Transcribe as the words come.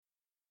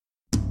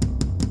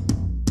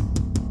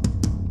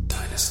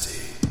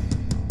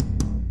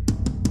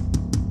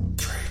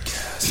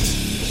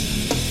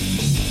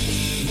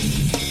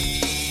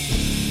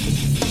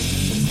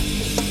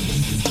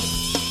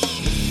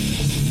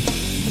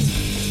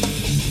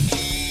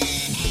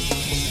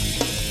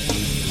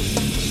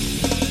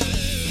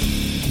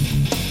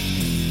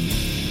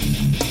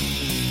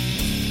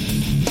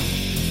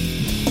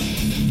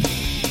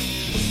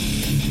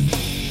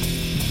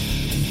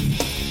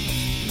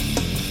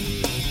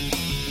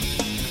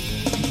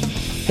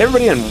Hey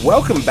everybody, and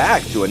welcome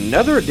back to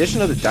another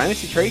edition of the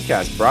Dynasty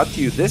Tradecast, brought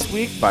to you this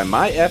week by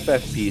my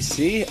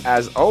FFPC.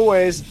 As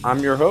always, I'm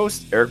your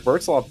host, Eric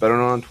Bertzloff, better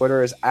known on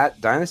Twitter as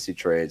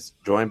 @DynastyTrades,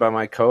 joined by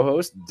my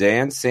co-host,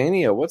 Dan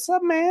Sania. What's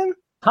up, man?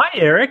 Hi,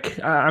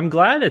 Eric. I'm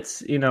glad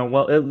it's,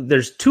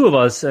 there's two of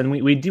us, and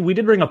we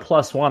did bring a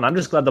plus one. I'm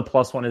just glad the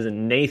plus one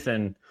isn't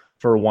Nathan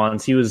for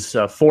once. He was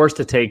forced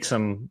to take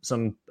some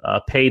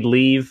paid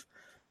leave.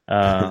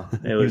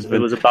 It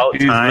was about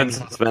time. He's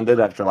been suspended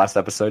after last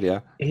episode, yeah.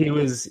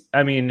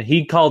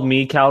 He called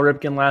me Cal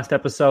Ripken last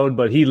episode,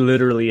 but he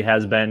literally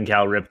has been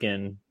Cal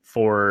Ripken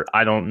for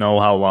I don't know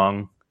how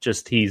long.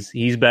 Just he's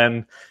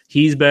been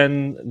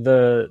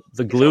the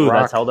glue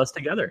that's held us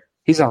together.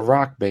 He's a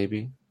rock,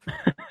 baby.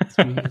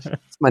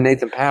 It's my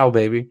Nathan Powell,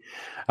 baby.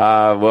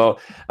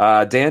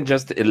 Dan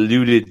just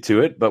alluded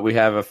to it, but we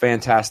have a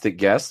fantastic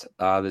guest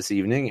this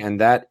evening, and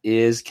that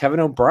is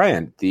Kevin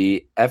O'Brien,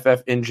 the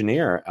FF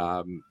engineer.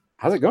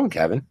 How's it going,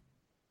 Kevin?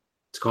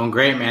 It's going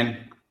great, man.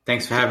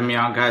 Thanks for having me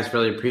on, guys.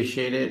 Really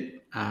appreciate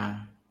it.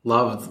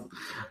 Love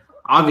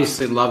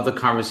the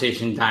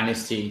conversation,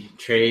 Dynasty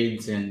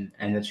trades and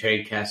the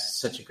Tradecast.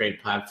 Such a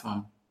great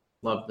platform.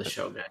 Love the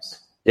show, guys.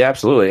 Yeah,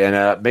 absolutely.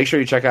 And make sure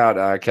you check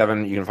out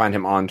Kevin. You can find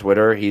him on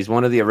Twitter. He's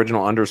one of the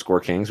original underscore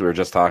kings. We were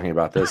just talking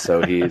about this.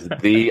 So he's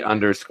the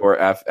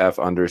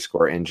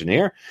 _FF_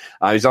 engineer.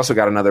 He's also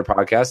got another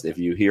podcast. If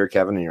you hear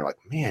Kevin and you're like,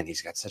 man,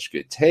 he's got such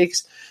good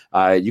takes,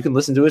 you can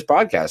listen to his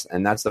podcast.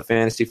 And that's the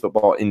Fantasy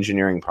Football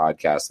Engineering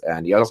Podcast.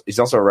 And he's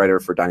also a writer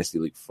for Dynasty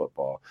League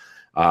Football.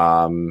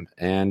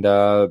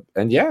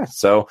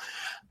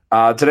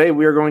 Today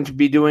we are going to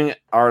be doing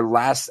our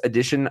last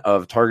edition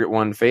of Target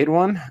One, Fade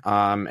One,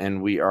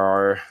 and we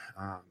are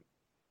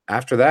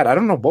after that. I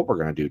don't know what we're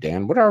going to do,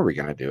 Dan. What are we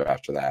going to do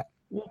after that?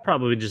 We'll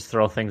probably just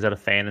throw things at a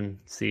fan and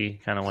see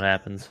kind of what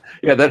happens.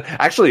 Yeah,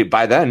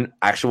 by then,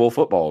 actual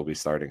football will be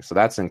starting, so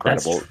that's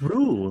incredible. That's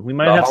true. We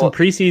might have some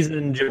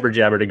preseason jibber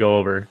jabber to go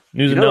over.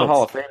 News and notes. The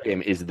Hall of Fame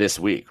game is this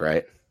week,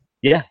 right?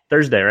 Yeah,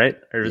 Thursday, right?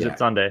 Or is it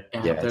Sunday?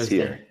 Yeah, Thursday. It's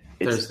here.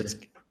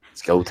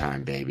 It's go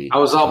time, baby. I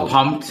was all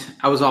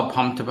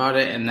pumped about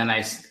it, and then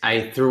I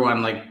threw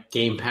on like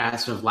Game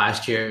Pass of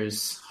last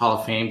year's Hall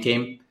of Fame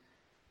game,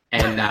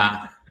 and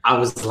I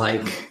was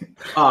like,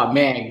 "Oh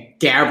man,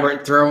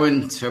 Gabbert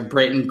throwing to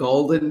Britton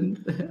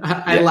Golden."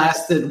 I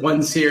lasted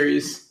one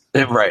series.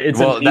 Right,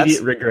 it's an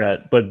immediate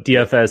regret, but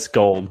DFS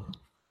gold.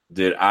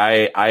 Dude,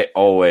 I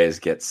always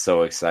get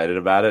so excited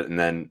about it, and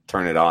then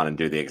turn it on and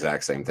do the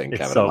exact same thing,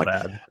 Kevin. It's so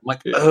bad. I'm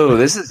like, oh,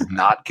 this is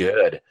not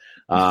good.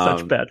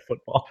 Such bad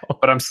football.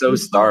 But I'm so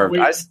starved.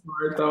 I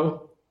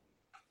still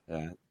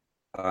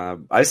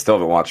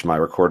haven't watched my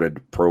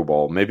recorded Pro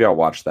Bowl. Maybe I'll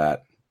watch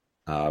that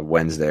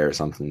Wednesday or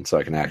something so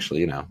I can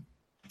actually,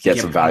 get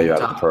some value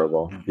out of the Pro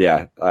Bowl.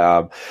 Yeah.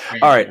 All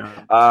right.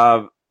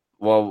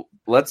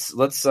 Let's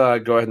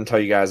go ahead and tell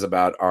you guys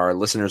about our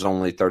listeners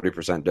only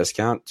 30%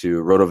 discount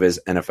to RotoViz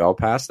NFL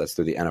Pass. That's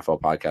through the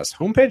NFL Podcast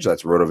homepage.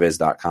 That's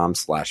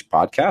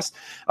rotoviz.com/podcast.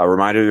 A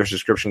reminder, your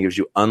subscription gives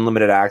you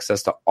unlimited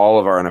access to all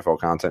of our NFL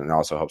content and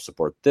also helps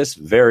support this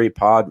very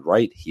pod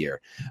right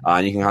here.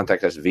 And you can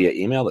contact us via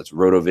email. That's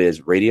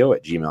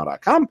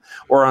rotovizradio@gmail.com,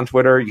 or on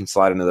Twitter. You can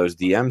slide into those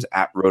DMs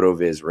at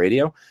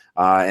rotovizradio.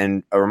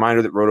 And a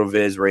reminder that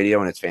RotoViz Radio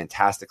and its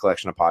fantastic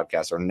collection of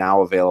podcasts are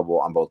now available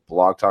on both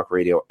Blog Talk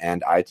Radio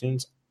and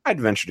iTunes. I'd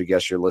venture to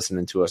guess you're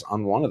listening to us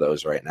on one of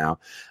those right now.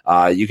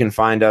 You can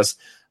find us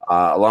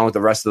along with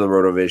the rest of the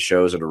RotoViz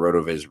shows at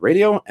RotoViz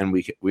Radio, and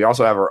we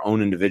also have our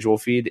own individual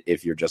feed.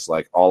 If you're just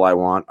like, all I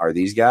want are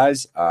these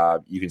guys,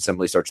 you can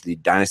simply search the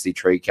Dynasty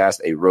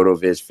Tradecast, a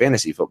RotoViz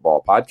fantasy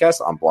football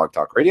podcast on Blog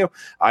Talk Radio,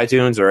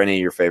 iTunes, or any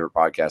of your favorite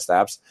podcast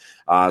apps.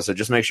 So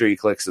just make sure you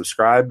click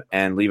subscribe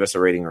and leave us a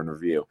rating or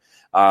review.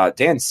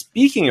 Dan,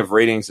 speaking of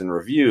ratings and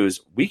reviews,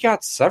 we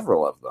got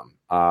several of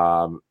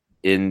them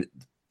in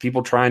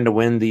people trying to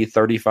win the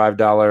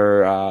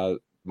 $35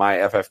 My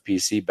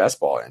FFPC best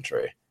ball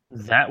entry.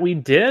 That we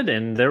did,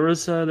 and there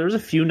was a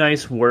few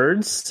nice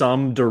words,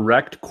 some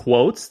direct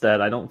quotes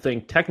that I don't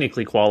think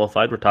technically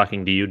qualified. We're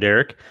talking to you,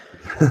 Derek.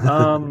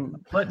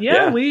 But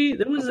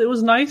it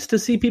was nice to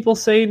see people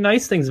say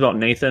nice things about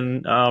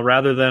Nathan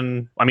rather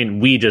than,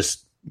 we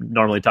just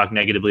normally talk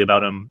negatively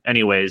about him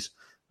anyways.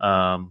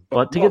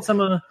 But to get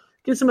some of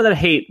that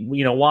hate,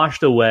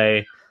 washed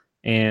away,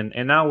 and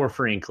now we're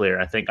free and clear.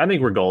 I think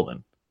we're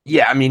golden.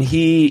 Yeah,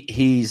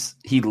 he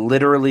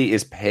literally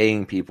is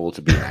paying people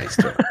to be nice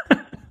to him.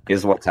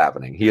 Is what's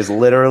happening. He has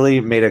literally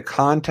made a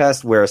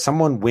contest where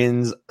someone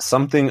wins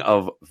something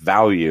of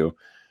value,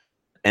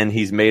 and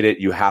he's made it.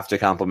 You have to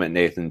compliment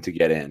Nathan to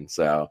get in.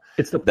 So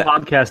it's the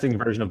podcasting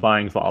version of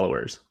buying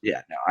followers.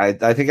 Yeah, no, I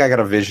think I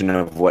got a vision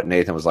of what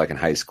Nathan was like in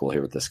high school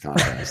here with this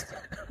contest.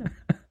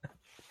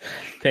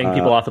 Paying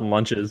people off in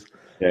lunches.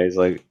 Yeah, he's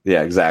like,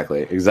 yeah,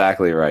 exactly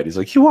right. He's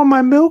like, you want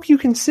my milk? You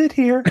can sit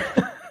here.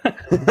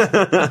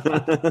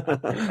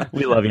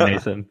 We love you,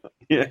 Nathan.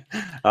 Yeah.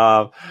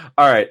 All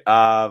right.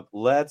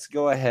 Let's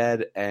go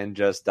ahead and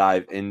just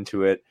dive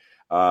into it.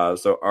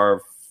 So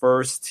our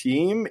first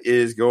team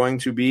is going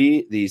to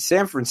be the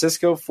San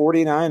Francisco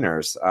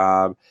 49ers.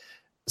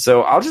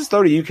 So I'll just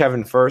throw to you,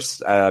 Kevin,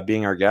 first,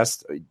 being our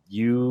guest.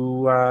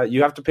 You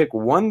have to pick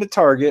one to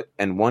target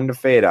and one to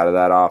fade out of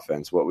that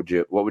offense. What would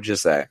you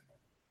say?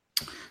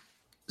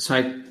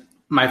 So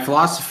my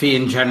philosophy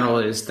in general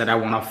is that I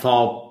want to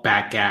fall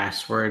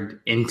backwards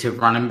into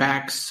running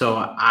backs. So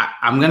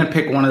I'm going to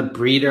pick one of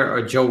Breida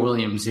or Joe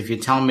Williams. If you're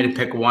telling me to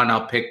pick one,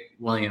 I'll pick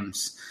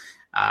Williams.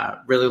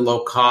 Really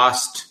low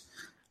cost.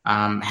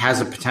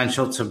 Has a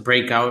potential to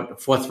break out.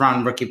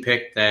 4th-round rookie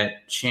pick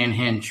that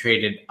Shanahan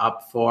traded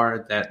up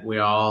for. That we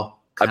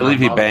all. I believe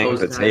he banged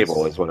the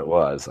table is what it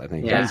was. I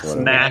think that's what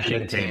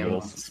smashing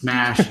tables.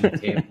 Smashing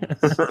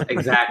tables.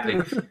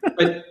 Exactly.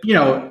 But we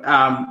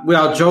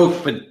all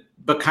joke,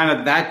 but kind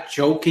of that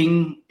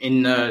joking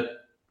in the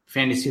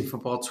fantasy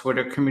football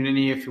Twitter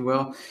community, if you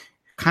will,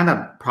 kind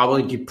of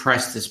probably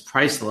depressed his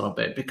price a little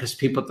bit because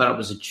people thought it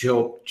was a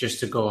joke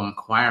just to go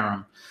acquire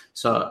him.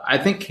 So I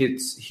think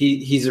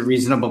he's a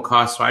reasonable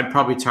cost. So I'd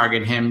probably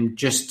target him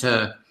just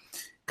to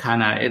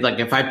kind of like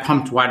if I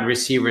pumped wide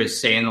receivers,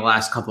 say in the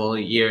last couple of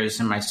years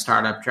in my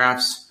startup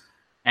drafts,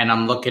 and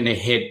I'm looking to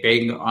hit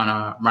big on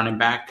a running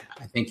back,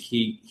 I think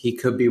he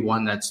could be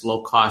one that's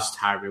low cost,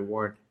 high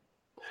reward.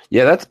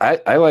 Yeah,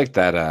 I like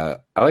that.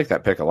 I like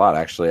that pick a lot.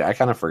 Actually, I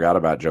kind of forgot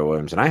about Joe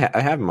Williams, and I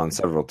have him on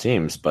several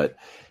teams, but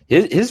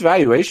his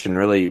valuation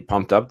really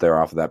pumped up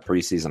there off of that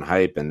preseason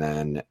hype, and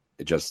then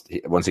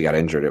once he got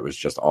injured, it was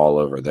just all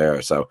over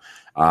there. So,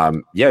 I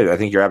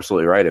think you're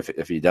absolutely right.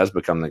 If he does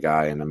become the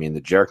guy, and I mean,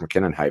 the Jerick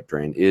McKinnon hype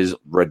train is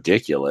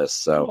ridiculous.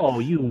 So,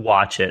 you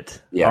watch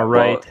it. Yeah, all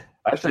right. Well,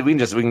 actually, we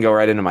can go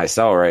right into my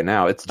cell right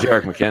now. It's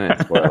Jerick McKinnon.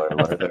 Spoiler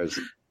alert.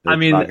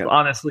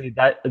 Honestly,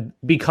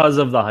 that because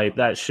of the hype,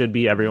 that should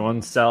be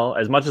everyone's sell.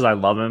 As much as I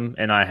love him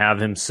and I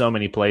have him so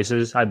many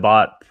places, I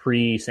bought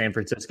pre-San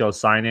Francisco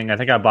signing. I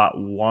think I bought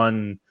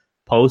one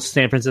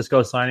post-San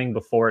Francisco signing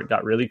before it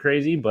got really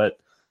crazy, but.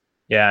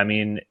 Yeah, I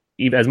mean,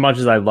 as much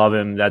as I love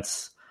him,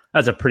 that's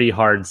a pretty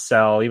hard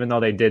sell. Even though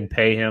they did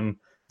pay him,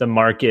 the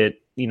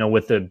market,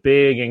 with the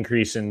big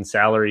increase in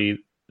salary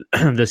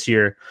this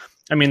year,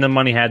 I mean, the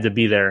money had to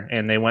be there,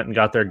 and they went and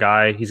got their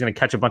guy. He's going to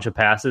catch a bunch of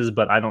passes,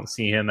 but I don't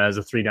see him as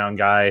a 3-down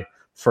guy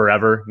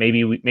forever.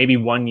 Maybe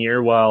 1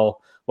 year while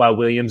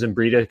Williams and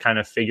Breida kind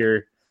of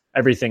figure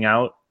everything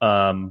out.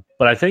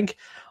 But I think.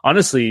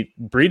 Honestly,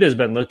 Breida has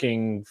been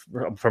looking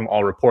from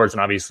all reports,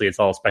 and obviously it's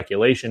all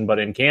speculation, but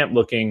in camp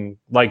looking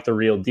like the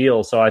real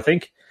deal. So I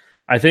think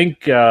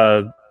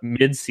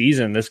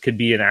mid-season this could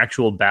be an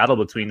actual battle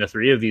between the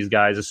three of these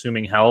guys,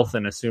 assuming health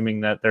and assuming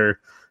that they're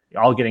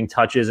all getting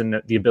touches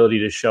and the ability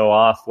to show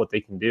off what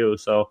they can do.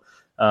 So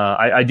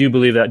I do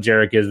believe that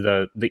Jerick is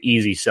the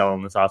easy sell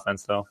in this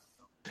offense, though.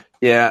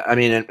 Yeah, I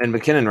mean, and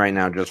McKinnon right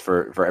now, just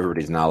for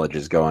everybody's knowledge,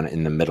 is going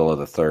in the middle of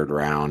the 3rd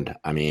round.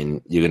 I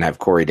mean, you can have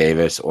Corey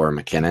Davis or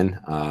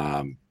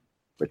McKinnon,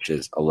 which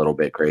is a little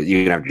bit crazy.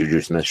 You can have Juju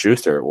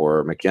Smith-Schuster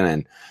or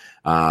McKinnon.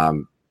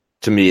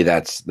 To me,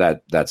 that's a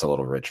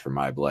little rich for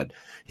my blood.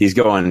 He's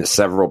going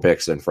several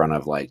picks in front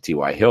of like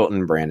T.Y.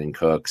 Hilton, Brandon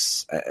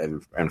Cooks,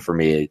 and for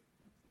me,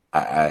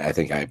 I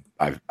think I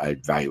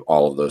value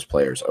all of those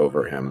players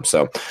over him.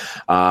 So.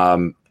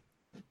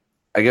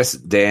 I guess,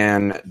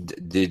 Dan,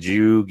 did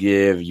you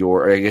give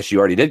I guess you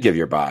already did give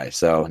your buy,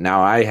 so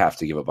now I have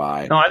to give a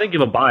buy. No, I didn't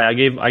give a buy. I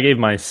gave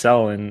my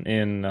sell in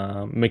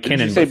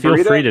McKinnon. But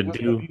feel free to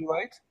do. You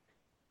liked?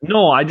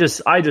 No, I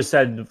just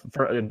said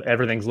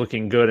everything's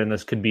looking good, and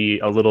this could be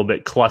a little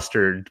bit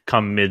clustered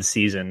come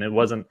mid-season. It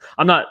wasn't.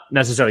 I'm not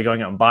necessarily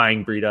going out and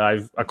buying Breida.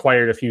 I've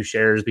acquired a few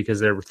shares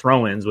because they're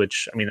throw-ins,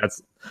 which I mean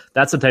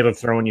that's the type of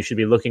throw-in you should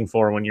be looking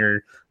for when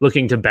you're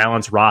looking to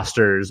balance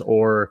rosters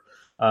or.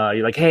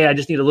 You're like, hey, I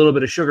just need a little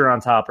bit of sugar on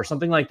top or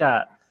something like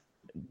that.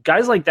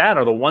 Guys like that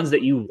are the ones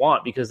that you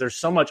want because there's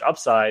so much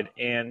upside.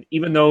 And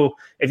even though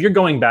if you're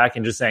going back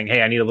and just saying,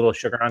 hey, I need a little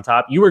sugar on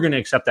top, you were going to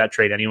accept that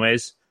trade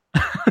anyways.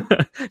 You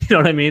know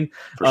what I mean?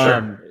 For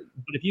sure.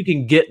 But if you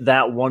can get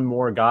that one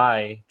more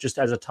guy just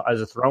as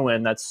a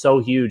throw-in, that's so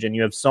huge, and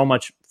you have so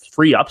much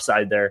free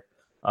upside there.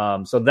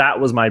 So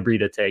that was my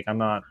Breida take. I'm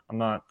not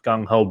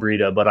gung-ho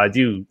Breida, but I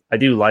do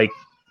like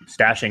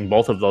stashing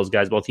both of those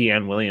guys, both he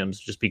and Williams,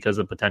 just because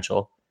of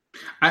potential.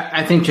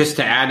 I think just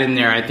to add in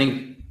there, I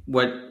think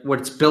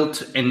what's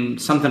built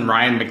and something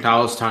Ryan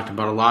McDowell's talked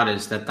about a lot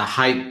is that the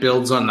hype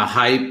builds on the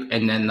hype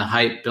and then the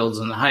hype builds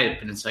on the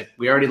hype. And it's like,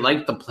 we already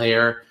like the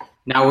player.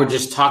 Now we're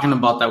just talking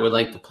about that we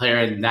like the player,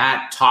 and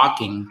that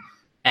talking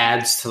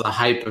adds to the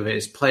hype of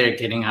his player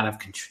getting out of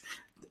control.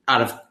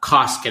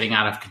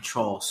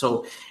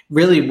 So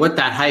really what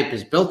that hype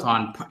is built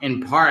on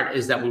in part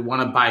is that we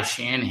want to buy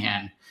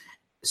Shanahan.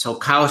 So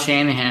Kyle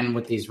Shanahan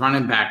with these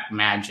running back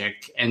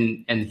magic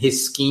and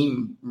his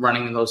scheme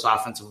running those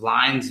offensive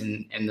lines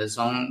and the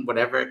zone,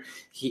 whatever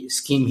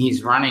scheme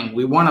he's running,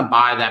 we want to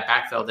buy that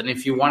backfield. And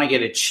if you want to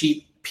get a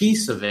cheap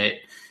piece of it,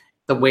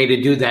 the way to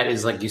do that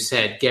is, like you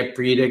said, get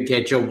Breida,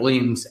 get Joe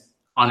Williams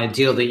on a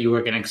deal that you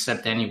were going to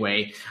accept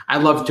anyway. I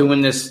love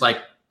doing this, like,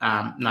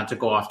 not to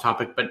go off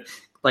topic, but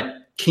like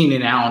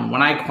Keenan Allen.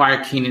 When I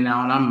acquire Keenan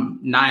Allen, I'm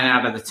 9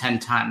 out of the 10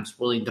 times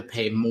willing to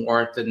pay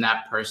more than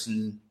that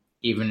person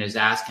even is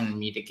asking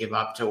me to give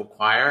up to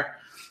acquire,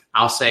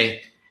 I'll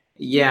say,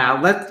 yeah,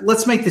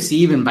 let's make this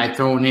even by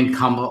throwing in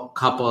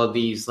couple of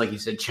these, like you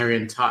said, cherry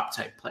on top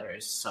type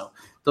players. So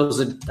those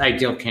are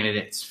ideal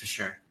candidates for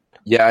sure.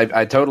 Yeah,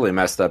 I totally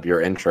messed up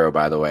your intro,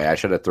 by the way. I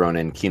should have thrown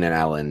in Keenan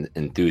Allen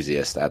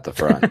enthusiast at the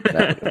front.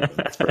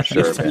 That's for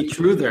sure. Used to be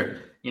truther.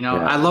 Yeah.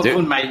 I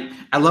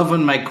love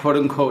when my quote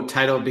unquote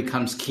title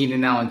becomes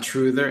Keenan Allen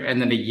truther,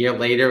 and then a year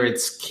later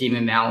it's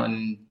Keenan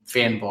Allen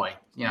fanboy.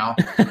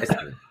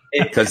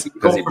 Because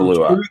he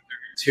blew up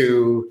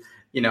to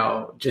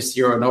just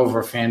you're an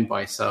over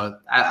fanboy. So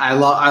I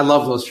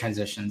love those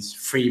transitions.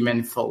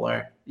 Freeman,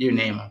 Fuller, you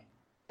name them.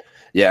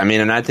 Yeah, I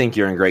mean, and I think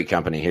you're in great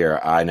company here.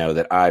 I know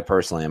that I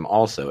personally am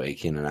also a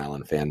Keenan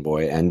Allen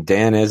fanboy, and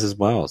Dan is as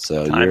well.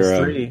 So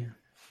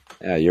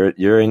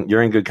you're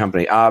in good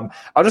company. I'll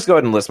just go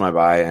ahead and list my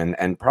buy,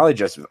 and probably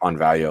just on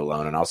value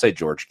alone, and I'll say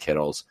George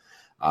Kittle's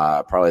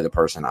probably the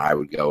person I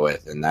would go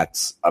with, and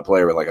that's a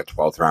player with like a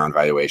 12th round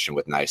valuation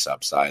with nice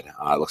upside.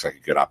 It looks like a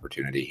good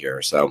opportunity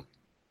here. So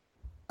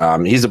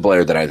he's a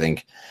player that I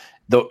think,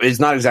 though it's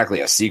not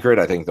exactly a secret,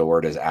 I think the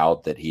word is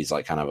out that he's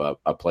like kind of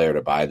a player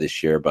to buy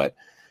this year, but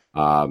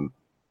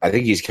I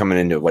think he's coming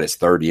into his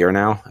third year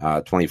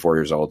now, 24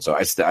 years old. So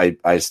I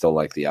still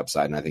like the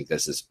upside, and I think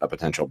this is a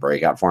potential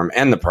breakout for him.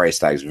 And the price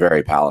tag is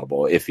very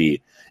palatable. If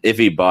he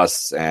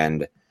busts,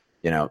 and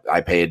I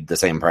paid the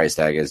same price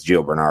tag as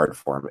Gio Bernard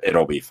for him,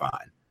 it'll be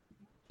fine.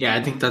 Yeah,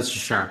 I think that's a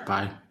sharp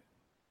buy.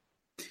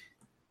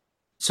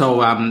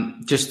 So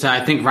just to, I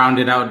think, round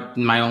it out,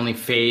 my only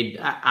fade,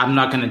 I'm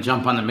not going to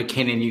jump on the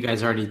McKinnon. You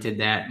guys already did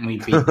that, and we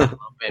beat that a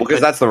little bit. Because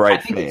that's the right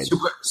fade.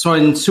 So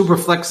in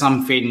Superflex,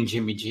 I'm fading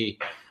Jimmy G.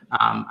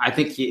 I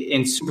think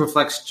in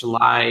Superflex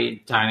July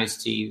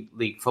Dynasty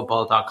League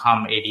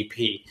Football.com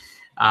ADP,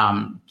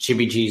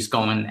 Jimmy G is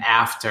going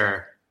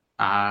after,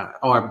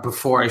 or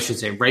before, I should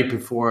say, right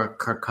before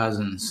Kirk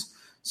Cousins.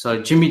 So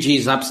Jimmy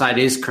G's upside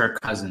is Kirk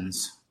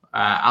Cousins.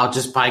 I'll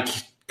just buy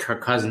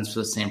Kirk Cousins for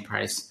the same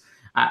price.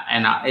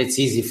 And it's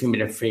easy for me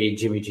to fade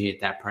Jimmy G at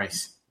that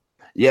price.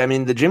 Yeah, I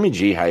mean, the Jimmy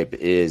G hype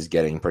is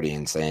getting pretty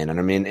insane. And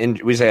I mean,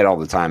 we say it all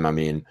the time. I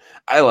mean,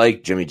 I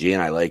like Jimmy G,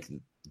 and I like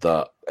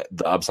the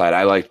upside.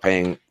 I liked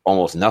paying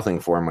almost nothing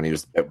for him when he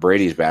was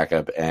Brady's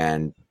backup,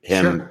 and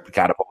him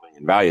catapulting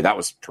in value. That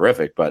was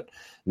terrific. But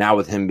now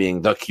with him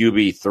being the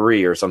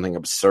QB3 or something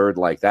absurd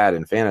like that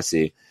in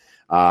fantasy,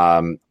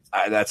 I'm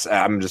just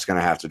going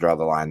to have to draw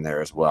the line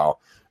there as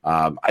well.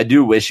 I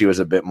do wish he was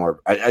a bit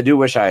more. I do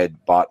wish I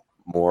had bought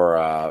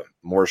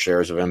more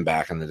shares of him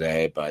back in the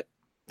day, but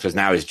because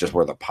now he's just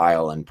worth a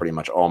pile, and pretty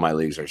much all my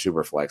leagues are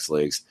super flex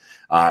leagues.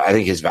 I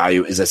think his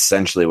value is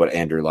essentially what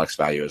Andrew Luck's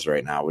value is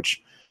right now,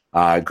 which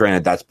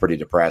granted that's pretty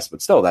depressed,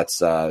 but still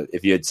that's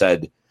if you had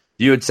said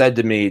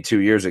to me 2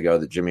 years ago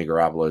that Jimmy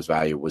Garoppolo's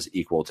value was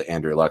equal to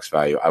Andrew Luck's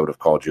value, I would have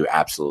called you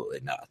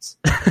absolutely nuts.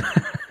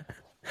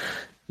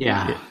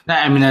 Yeah.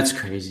 I mean, that's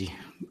crazy.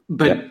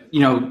 But,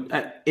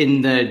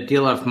 in the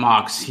DLF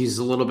mocks, he's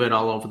a little bit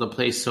all over the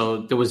place.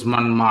 So there was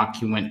one mock,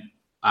 he went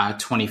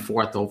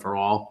 24th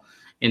overall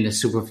in the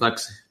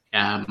Superflex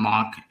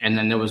mock. And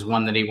then there was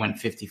one that he went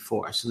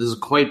 54. So there's a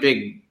quite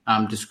big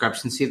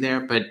discrepancy there.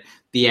 But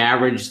the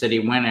average that he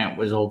went at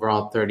was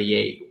overall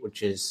 38,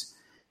 which is,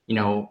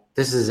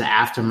 this is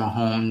after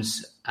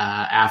Mahomes,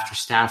 after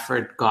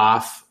Stafford,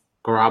 Goff,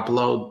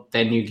 Garoppolo.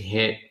 Then you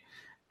hit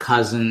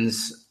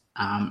Cousins,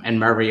 and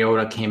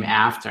Mariota came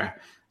after.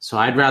 So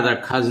I'd rather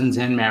Cousins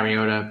and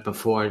Mariota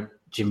before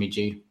Jimmy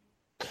G.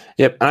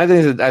 Yep, and I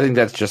think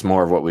that's just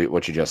more of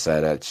what you just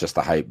said. It's just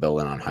the hype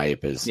building on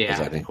hype is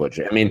I think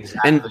exactly.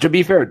 And to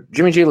be fair,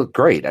 Jimmy G looked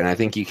great, and I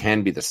think he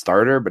can be the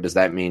starter. But does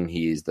that mean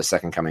he's the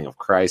second coming of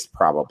Christ?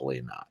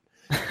 Probably not.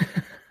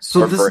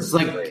 So this is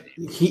like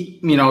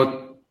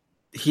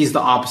he's the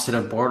opposite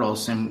of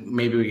Bortles, and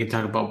maybe we can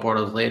talk about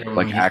Bortles later.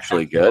 Like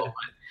actually good.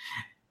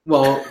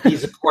 Well,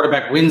 he's a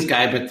quarterback wins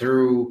guy, but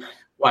through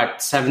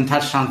 7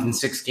 touchdowns in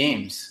 6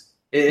 games.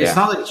 It's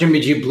not like Jimmy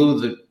G blew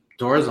the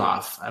doors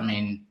off. I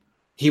mean,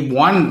 he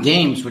won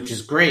games, which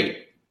is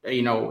great.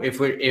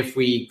 If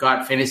we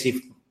got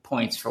fantasy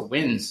points for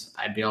wins,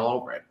 I'd be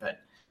all over it. But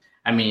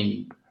I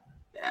mean,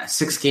 a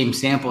 6-game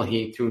sample,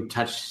 he threw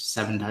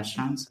 7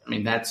 touchdowns. I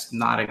mean, that's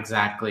not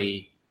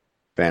exactly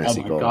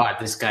fantasy. Oh my goal. God,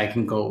 this guy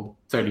can go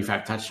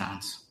 35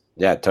 touchdowns.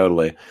 Yeah,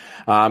 totally.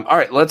 All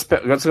right, let's go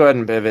ahead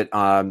and pivot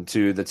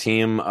to the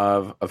team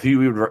of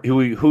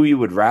who you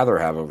would rather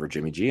have over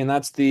Jimmy G, and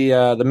that's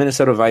the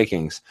Minnesota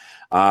Vikings.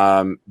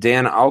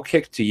 Dan, I'll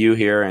kick to you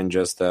here and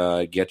just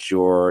get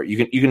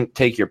you can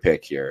take your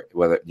pick here,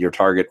 whether your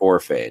target or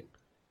fade.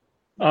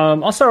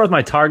 I'll start with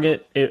my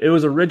target. It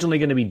was originally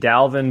going to be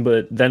Dalvin,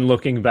 but then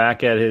looking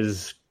back at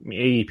his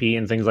ADP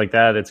and things like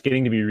that, it's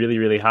getting to be really,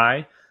 really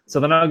high. So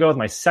then I'll go with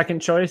my second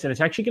choice, and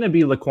it's actually going to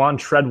be Laquan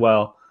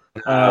Treadwell.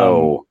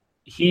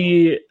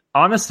 He,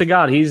 honest to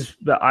God,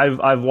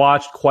 I've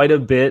watched quite a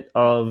bit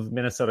of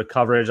Minnesota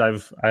coverage.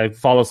 I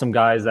follow some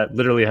guys that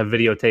literally have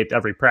videotaped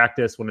every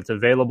practice when it's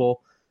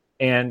available,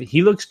 and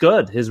he looks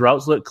good. His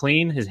routes look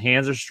clean. His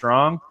hands are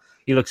strong.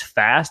 He looks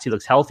fast. He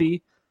looks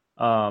healthy.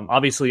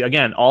 Obviously,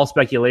 again, all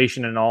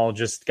speculation and all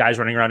just guys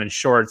running around in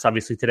shorts.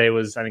 Obviously, today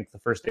was, I think, the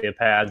first day of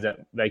pads at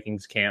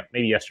Vikings camp,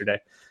 maybe yesterday.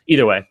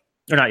 Either way,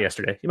 or not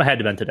yesterday. It had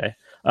to have been today.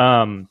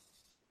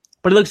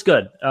 But he looks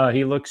good.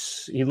 He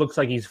looks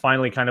like he's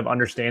finally kind of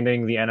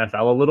understanding the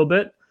NFL a little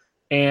bit.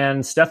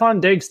 And Stefon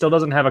Diggs still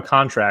doesn't have a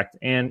contract.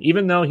 And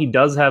even though he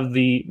does have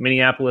the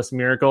Minneapolis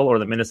Miracle or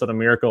the Minnesota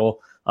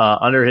Miracle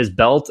under his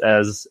belt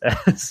as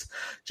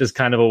just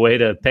kind of a way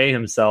to pay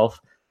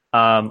himself,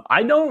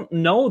 I don't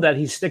know that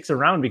he sticks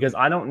around because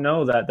I don't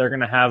know that they're going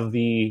to have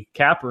the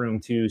cap room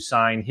to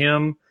sign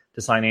him,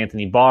 to sign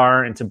Anthony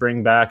Barr, and to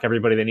bring back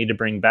everybody they need to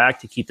bring back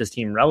to keep this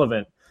team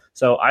relevant.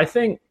 So I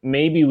think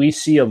maybe we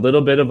see a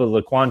little bit of a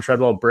Laquan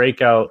Treadwell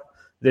breakout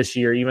this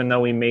year, even though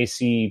we may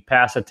see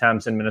pass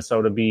attempts in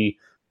Minnesota be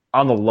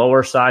on the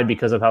lower side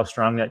because of how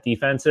strong that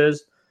defense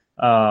is.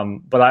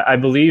 But I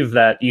believe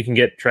that you can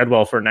get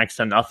Treadwell for next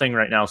to nothing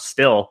right now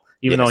still,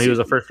 even though he was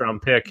a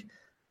first-round pick.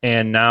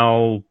 And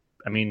now,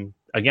 I mean,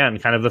 again,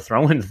 kind of the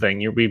throw-in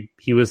thing.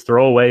 He was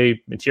throwaway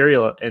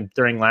material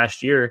during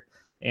last year,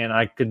 and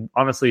I could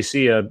honestly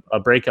see a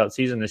breakout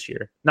season this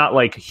year. Not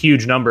like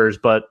huge numbers,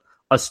 but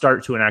a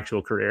start to an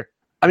actual career.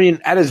 I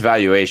mean, at his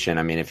valuation,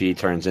 I mean, if he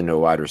turns into a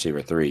wide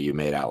receiver 3, you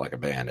made out like a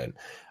bandit.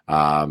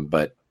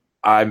 But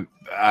I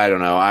don't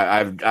know.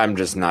 I'm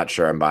just not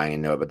sure I'm buying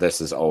into it. But this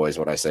is always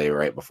what I say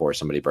right before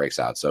somebody breaks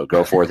out. So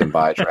go forth and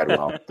buy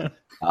Treadwell.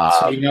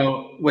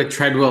 So, with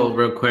Treadwell,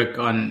 real quick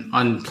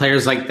on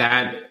players like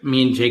that,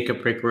 me and Jacob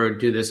Rickroad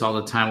do this all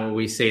the time where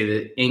we say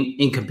the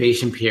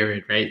incubation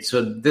period, right?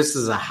 So this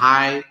is a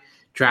high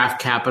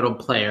draft capital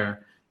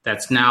player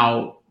that's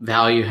now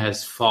value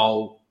has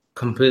fallen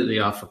completely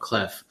off a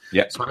cliff.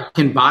 Yeah. So I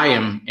can buy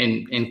him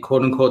in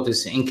quote unquote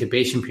this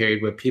incubation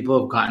period where people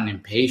have gotten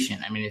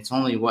impatient. I mean, it's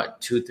only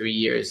 2-3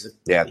 years.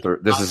 Yeah,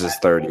 this is his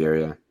third year.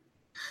 Yeah.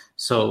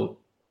 So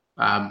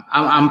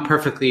I'm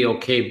perfectly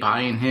okay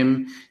buying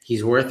him.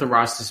 He's worth a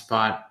roster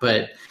spot,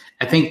 but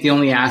I think the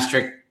only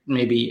asterisk,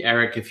 maybe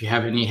Eric, if you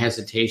have any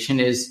hesitation,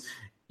 is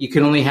you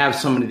can only have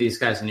so many of these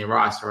guys on your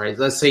roster, right?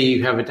 Let's say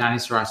you have a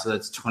dynasty roster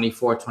that's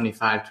 24,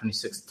 25,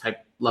 26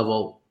 type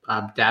level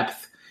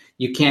depth.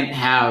 You can't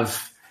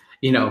have,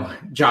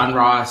 John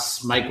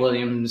Ross, Mike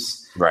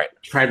Williams, right,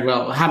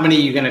 Treadwell. How many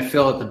are you going to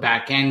fill at the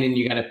back end? And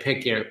you got to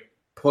pick your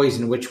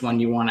poison, which one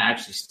you want to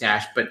actually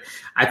stash. But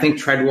I think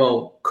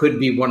Treadwell could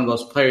be one of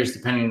those players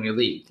depending on your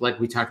league, like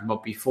we talked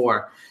about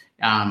before,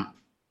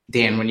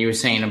 Dan, when you were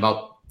saying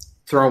about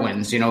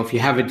throw-ins. If you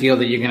have a deal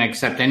that you're going to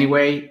accept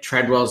anyway,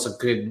 Treadwell's a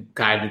good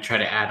guy to try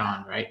to add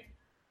on, right?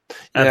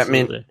 Yeah,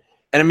 absolutely.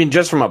 I mean,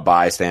 just from a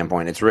buy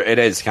standpoint, it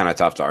is kind of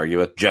tough to argue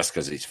with just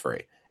because he's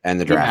free. And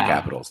the draft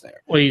capital's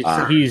there.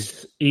 Well,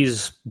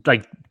 he's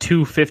like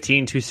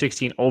 215,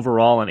 216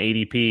 overall in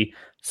ADP,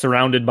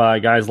 surrounded by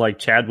guys like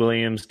Chad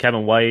Williams,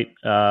 Kevin White,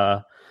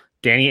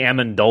 Danny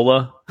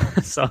Amendola.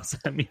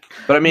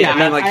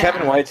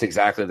 Kevin White's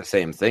exactly the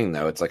same thing,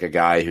 though. It's like a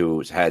guy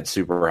who's had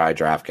super high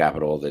draft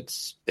capital.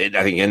 That's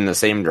I think in the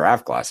same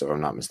draft class, if I'm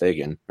not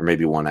mistaken, or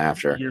maybe one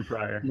after, year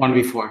prior, one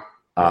before.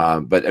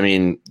 But I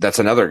mean, that's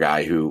another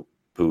guy who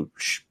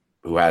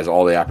has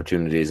all the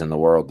opportunities in the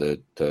world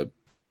to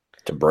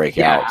break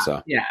out.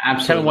 So yeah,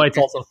 absolutely. Kevin White's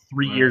also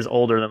 3 years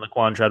older than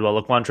Laquan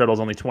Treadwell. Laquan Treadwell's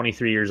only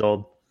 23 years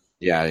old.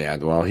 Yeah.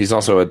 Well, he's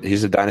also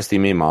he's a dynasty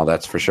Meemaw,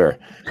 that's for sure.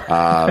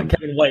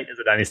 Kevin White is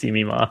a dynasty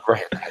Meemaw.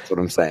 Right, that's what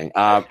I'm saying.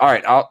 All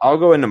right, I'll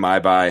go into my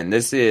buy, and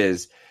this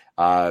is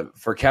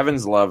for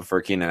Kevin's love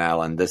for Keenan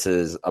Allen. This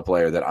is a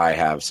player that I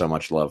have so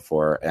much love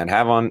for and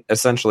have on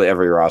essentially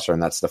every roster,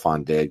 and that's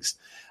Stefon Diggs,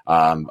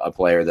 a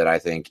player that I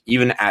think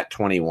even at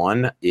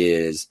 21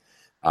 is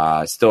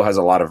still has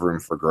a lot of room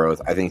for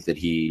growth. I think that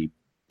he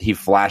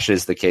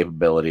flashes the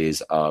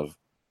capabilities of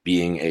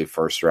being a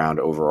first-round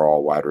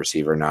overall wide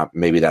receiver. Now,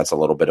 maybe that's a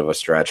little bit of a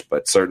stretch,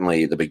 but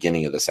certainly the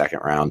beginning of the second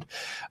round,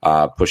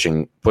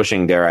 pushing,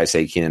 dare I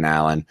say, Keenan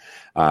Allen,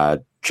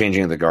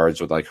 changing the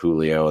guards with like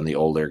Julio and the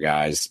older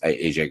guys,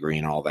 AJ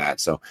Green, all that.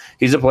 So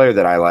he's a player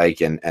that I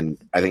like and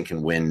I think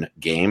can win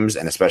games,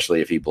 and especially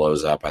if he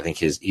blows up, I think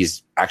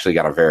he's actually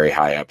got a very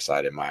high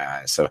upside in my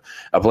eyes. So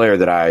a player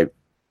that I,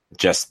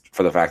 just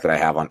for the fact that I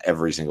have on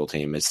every single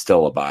team, is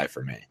still a buy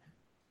for me.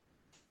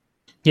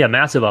 Yeah,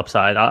 massive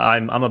upside.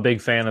 I'm a big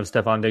fan of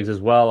Stefon Diggs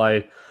as well.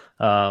 I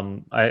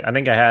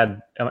think I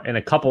had in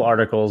a couple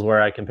articles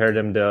where I compared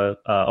him to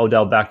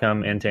Odell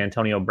Beckham and to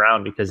Antonio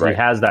Brown because he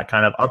has that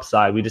kind of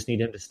upside. We just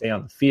need him to stay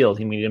on the field.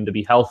 We need him to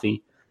be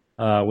healthy.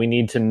 We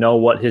need to know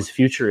what his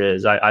future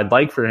is. I'd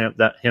like for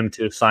him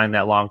to sign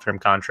that long-term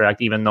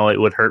contract, even though it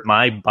would hurt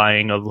my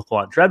buying of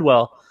Laquan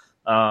Treadwell.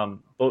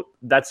 But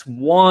that's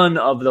one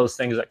of those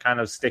things that kind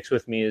of sticks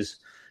with me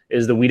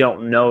is that we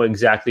don't know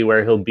exactly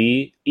where he'll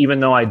be, even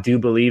though I do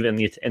believe in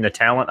the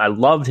talent. I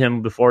loved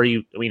him before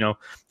I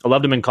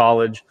loved him in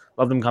college,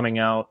 loved him coming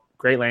out,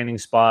 great landing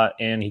spot,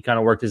 and he kind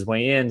of worked his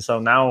way in. So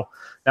now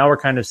we're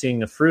kind of seeing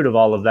the fruit of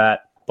all of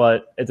that.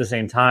 But at the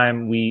same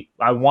time,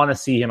 I want to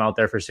see him out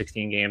there for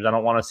 16 games. I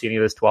don't want to see any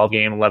of this 12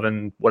 game,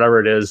 11, whatever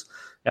it is.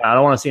 I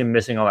don't want to see him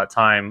missing all that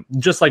time,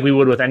 just like we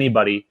would with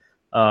anybody.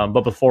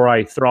 But before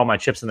I throw all my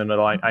chips in the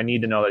middle, I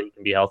need to know that he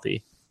can be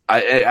healthy.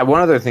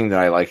 One other thing that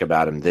I like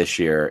about him this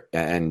year,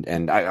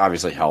 and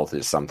obviously health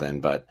is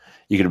something, but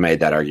you could have made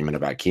that argument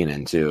about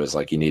Keenan too. Is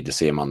like you need to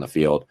see him on the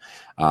field.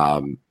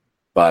 But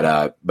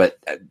I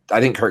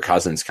think Kirk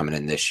Cousins coming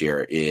in this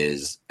year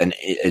is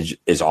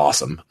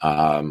awesome.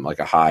 Like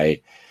a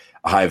high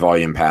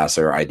volume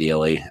passer,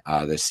 ideally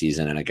this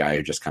season, and a guy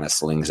who just kind of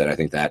slings it. I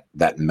think that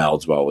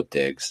melds well with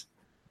Diggs,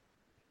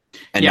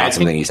 and not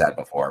something he's had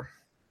before.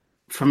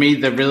 For me,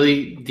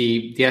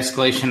 the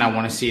escalation I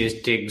want to see is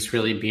Diggs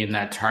really being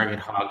that target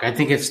hog. I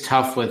think it's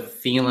tough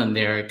with Thielen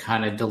there. It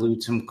kind of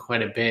dilutes him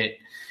quite a bit.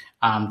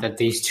 That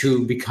these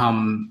two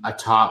become a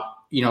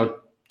top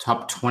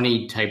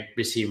 20 type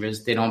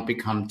receivers. They don't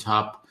become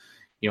top,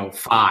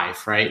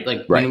 5, right?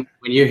 Like when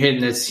you're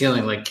hitting the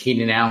ceiling, like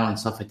Keenan Allen and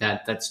stuff like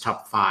that, that's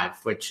top 5,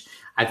 which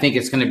I think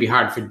it's going to be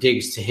hard for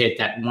Diggs to hit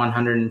that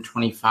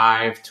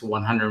 125 to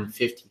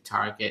 150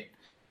 target.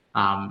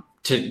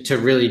 To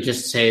really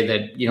just say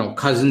that,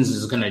 Cousins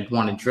is going to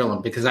want to drill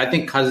him, because I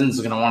think Cousins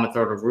is going to want to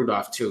throw to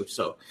Rudolph too.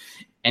 So,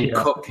 and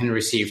Cook can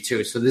receive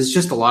too. So there's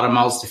just a lot of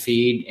mouths to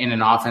feed in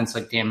an offense,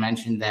 like Dan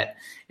mentioned, that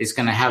is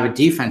going to have a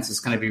defense that's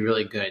going to be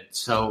really good.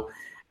 So,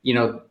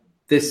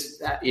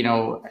 this,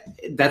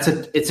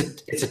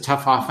 it's a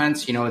tough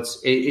offense.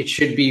 It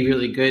should be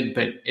really good,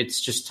 but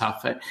it's just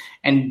tough.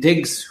 And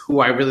Diggs,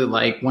 who I really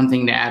like, one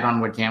thing to add on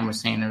what Dan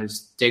was saying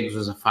is Diggs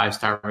was a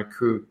 5-star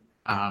recruit.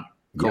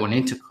 Going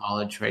into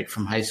college, right,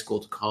 from high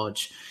school to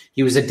college.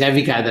 He was a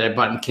Devi guy that I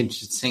bought in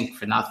kitchen sink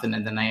for nothing,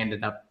 and then I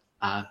ended up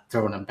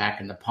throwing him back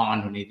in the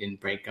pond when he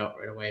didn't break out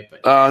right away.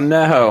 But oh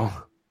no,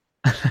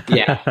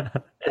 yeah,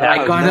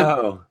 I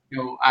got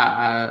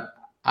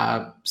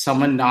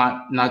someone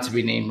not to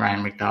be named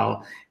Ryan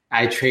McDowell.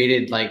 I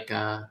traded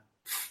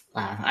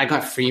I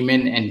got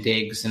Freeman and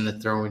Diggs in the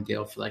throw-in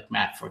deal for like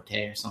Matt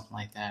Forte or something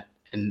like that,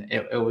 and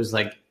it was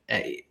like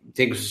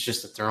Diggs was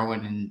just a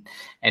throw-in,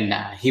 and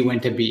he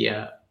went to be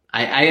a.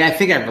 I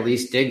think I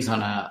released Diggs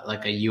on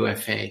a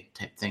UFA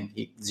type thing,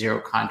 0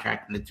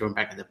 contract, and they threw him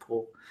back in the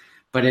pool.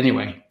 But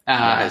anyway,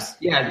 nice.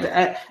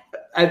 I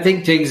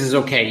think Diggs is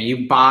okay.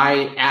 You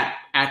buy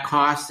at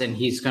cost, and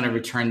he's going to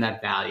return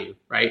that value,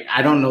 right?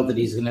 I don't know that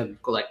he's going to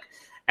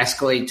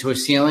escalate to a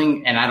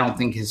ceiling, and I don't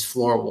think his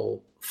floor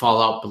will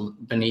fall out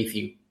beneath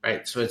you,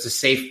 right? So it's a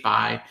safe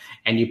buy,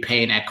 and you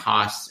pay in at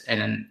cost,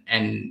 and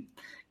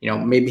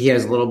maybe he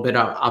has a little bit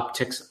of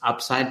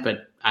upside,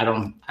 but I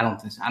don't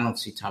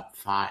see top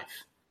 5.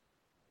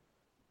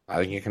 I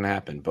think it can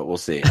happen, but we'll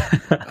see.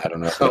 I don't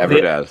know if it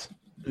ever does.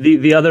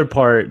 The other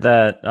part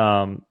that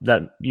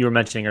that you were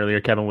mentioning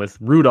earlier, Kevin, with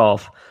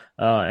Rudolph,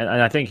 and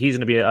I think he's going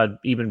to be an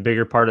even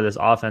bigger part of this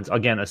offense,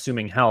 again,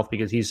 assuming health,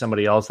 because he's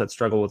somebody else that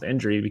struggled with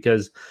injury,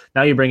 because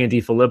now you bring in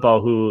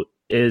DeFilippo, who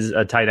is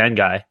a tight end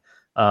guy.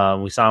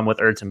 We saw him with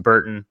Ertz and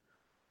Burton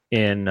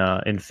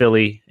in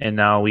Philly, and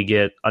now we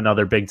get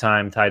another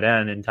big-time tight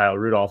end in Kyle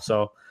Rudolph.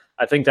 So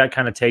I think that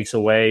kind of takes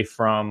away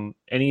from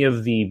any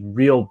of the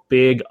real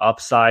big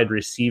upside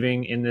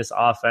receiving in this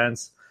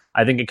offense.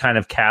 I think it kind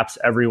of caps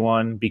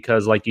everyone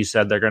because, like you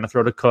said, they're going to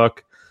throw to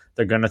Cook,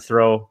 they're going to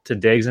throw to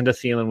Diggs and to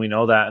Thielen, we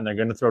know that, and they're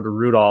going to throw to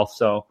Rudolph.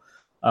 So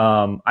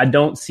I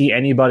don't see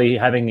anybody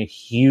having a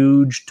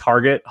huge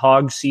target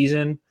hog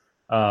season,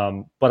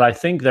 but I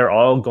think they're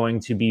all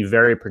going to be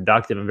very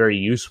productive and very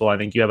useful. I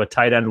think you have a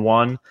tight end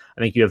 1,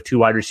 I think you have 2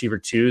 wide receiver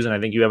 2s, and I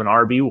think you have an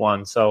RB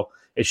 1. So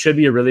it should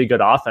be a really good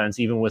offense,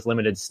 even with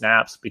limited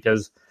snaps,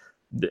 because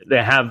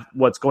they have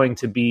what's going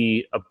to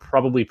be a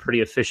probably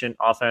pretty efficient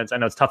offense. I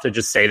know it's tough to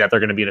just say that they're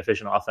going to be an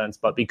efficient offense,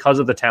 but because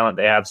of the talent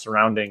they have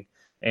surrounding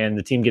and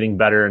the team getting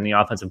better and the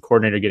offensive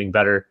coordinator getting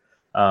better,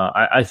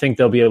 I think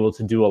they'll be able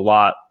to do a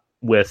lot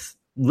with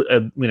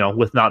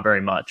not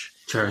very much.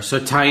 Sure.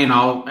 So tying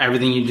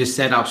everything you just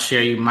said, I'll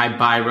share you my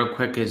buy real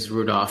quick is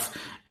Rudolph.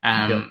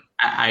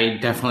 I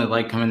definitely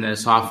like him in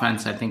this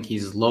offense. I think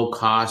he's low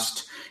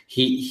cost.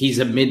 He's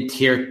a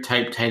mid-tier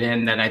type tight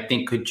end that I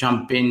think could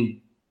jump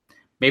in,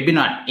 maybe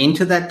not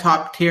into that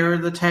top tier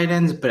of the tight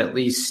ends, but at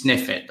least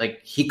sniff it. Like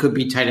he could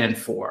be tight end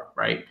 4,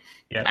 right?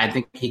 Yeah. I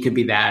think he could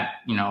be that,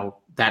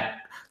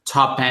 that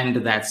top end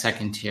of that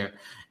second tier.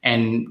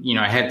 And,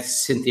 I had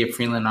Cynthia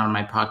Freeland on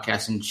my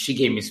podcast, and she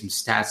gave me some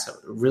stats that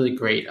were really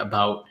great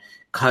about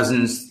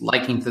Cousins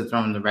liking to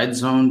throw in the red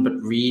zone, but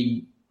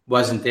Reed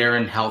wasn't there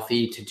and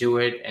healthy to do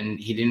it, and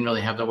he didn't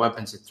really have the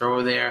weapons to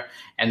throw there.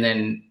 And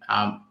then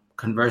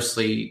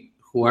conversely,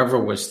 whoever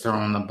was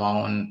throwing the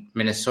ball in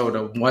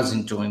Minnesota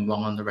wasn't doing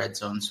well in the red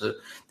zone. So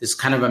there's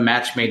kind of a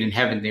match made in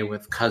heaven there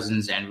with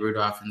Cousins and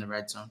Rudolph in the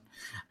red zone.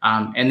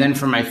 And then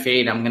for my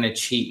fade, I'm going to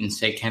cheat and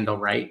say Kendall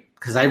Wright,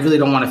 because I really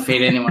don't want to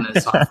fade anyone in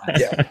this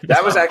offense.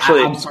 That was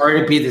actually. I'm sorry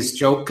to be this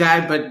joke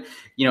guy, but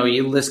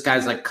you list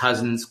guys like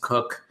Cousins,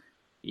 Cook,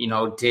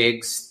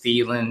 Diggs,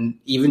 Thielen,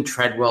 even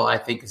Treadwell, I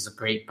think is a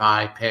great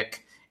buy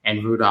pick,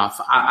 and Rudolph.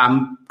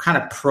 I'm kind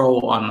of pro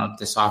on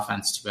this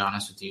offense, to be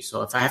honest with you.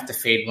 So if I have to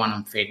fade one,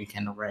 I'm fading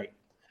Kendall Wright.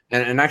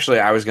 And actually,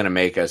 I was going to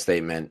make a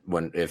statement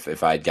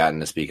if I'd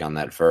gotten to speak on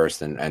that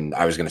first, and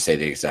I was going to say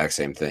the exact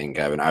same thing,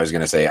 Kevin. I was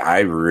going to say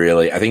I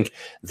think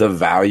the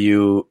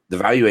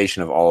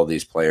valuation of all of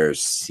these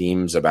players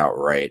seems about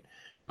right,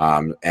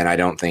 and I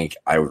don't think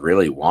I would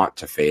really want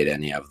to fade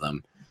any of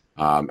them.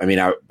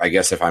 I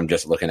guess if I'm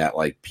just looking at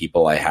like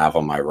people I have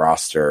on my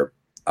roster,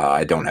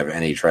 I don't have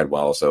any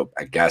Treadwell, so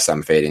I guess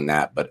I'm fading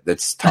that. But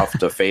it's tough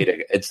to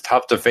fade. It's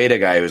tough to fade a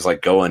guy who's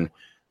like going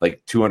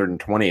like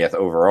 220th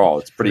overall.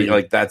 It's pretty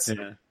it's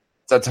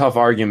a tough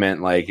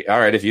argument. Like, all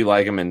right, if you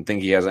like him and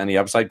think he has any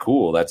upside,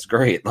 cool, that's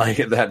great. Like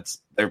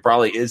there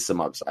probably is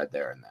some upside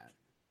there in that.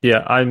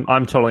 Yeah,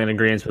 I'm totally in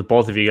agreement with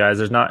both of you guys.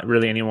 There's not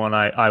really anyone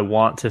I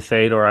want to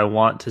fade or I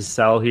want to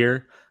sell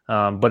here.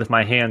 But if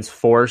my hand's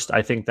forced,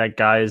 I think that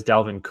guy is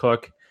Dalvin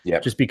Cook.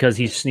 Yep. Just because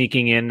he's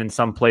sneaking in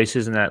some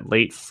places in that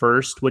late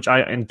first, which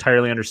I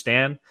entirely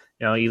understand.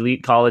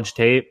 Elite college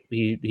tape.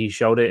 He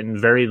showed it in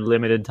very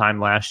limited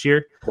time last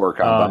year. Poor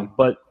combine.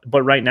 But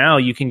right now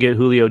you can get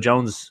Julio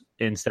Jones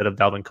instead of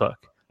Dalvin Cook,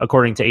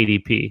 according to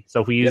ADP.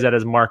 So if we use that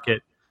as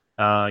market,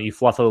 you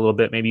fluff it a little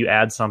bit, maybe you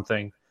add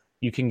something,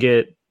 you can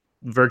get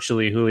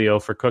virtually Julio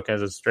for Cook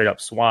as a straight up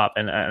swap.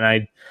 And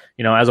I,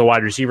 as a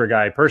wide receiver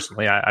guy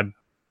personally, I'm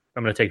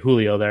going to take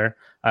Julio there.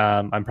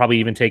 I'm probably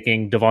even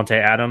taking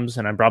Devontae Adams,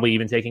 and I'm probably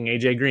even taking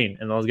AJ Green,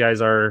 and those guys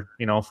are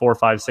 4,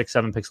 5, 6,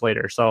 7 picks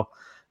later. So.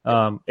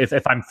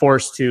 If I'm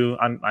forced to,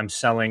 I'm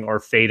selling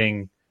or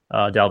fading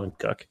Dalvin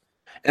Cook.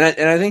 And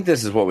I think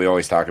this is what we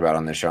always talk about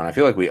on this show, and I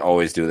feel like we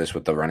always do this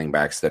with the running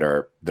backs that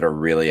are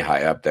really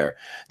high up there.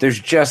 There's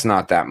just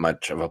not that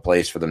much of a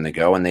place for them to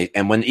go, and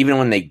even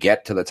when they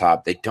get to the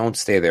top, they don't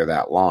stay there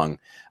that long.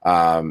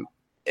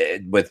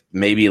 With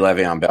maybe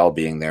Le'Veon Bell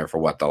being there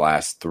for the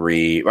last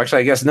 3.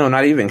 Actually, I guess no,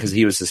 not even, because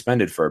he was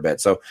suspended for a bit.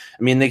 So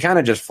they kind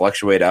of just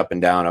fluctuate up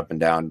and down, up and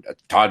down.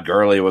 Todd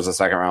Gurley was a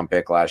 2nd round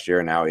pick last year,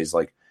 and now he's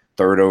like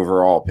 3rd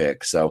overall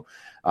pick. So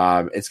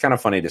it's kind of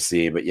funny to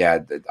see, but yeah,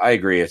 I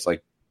agree. It's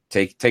like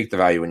take the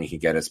value when you can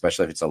get it,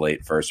 especially if it's a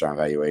late 1st round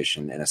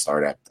valuation in a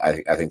startup.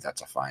 I think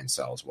that's a fine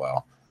sell as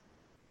well.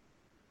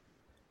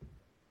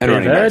 And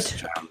running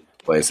backs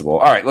placeable. All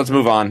right, let's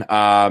move on.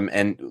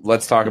 And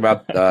let's talk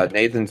about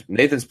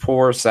Nathan's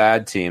poor,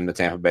 sad team, the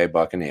Tampa Bay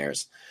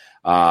Buccaneers.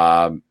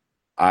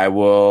 I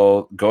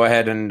will go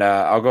ahead and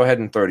I'll go ahead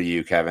and throw to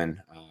you,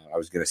 Kevin. I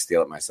was going to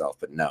steal it myself,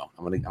 but no,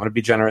 I'm going to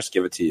be generous.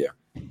 Give it to you.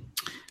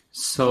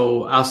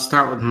 So I'll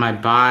start with my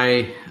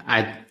buy.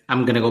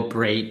 I'm going to go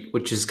Brate,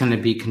 which is going to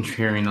be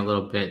contrarian a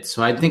little bit.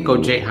 So I think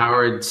O.J.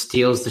 Howard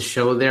steals the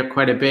show there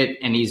quite a bit,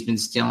 and he's been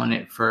stealing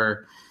it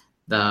for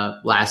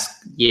the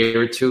last year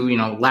or two.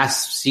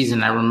 Last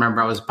season, I remember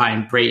I was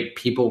buying Brate.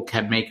 People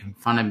kept making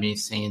fun of me,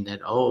 saying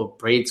that,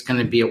 Brate's going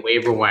to be a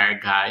waiver wire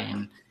guy,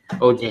 and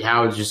O.J.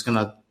 Howard's just going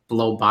to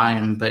blow by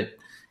him. But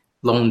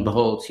lo and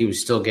behold, he was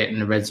still getting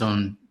the red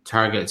zone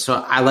target. So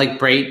I like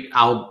Brate.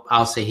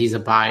 I'll say he's a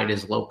buy at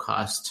his low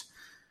cost.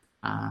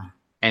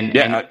 And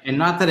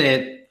not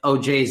that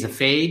OJ is a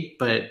fade,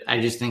 but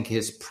I just think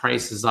his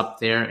price is up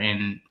there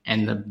and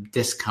the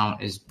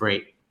discount is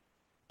great.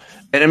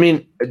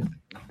 And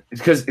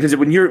because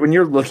when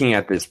you're looking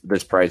at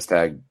this price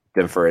tag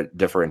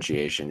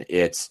differentiation,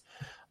 it's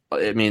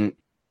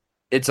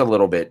a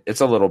little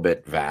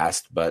bit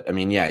vast, but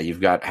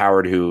you've got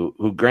Howard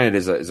who granted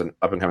is an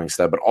up and coming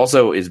stud, but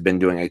also has been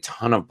doing a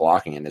ton of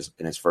blocking in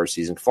his first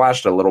season.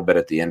 Flashed a little bit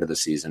at the end of the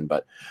season,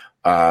 but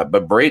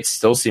Brate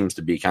still seems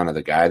to be kind of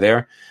the guy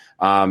there.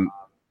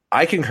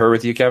 I concur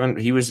with you, Kevin.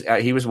 He was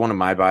one of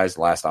my buys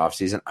last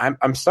offseason.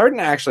 I'm starting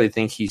to actually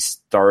think he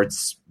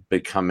starts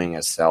becoming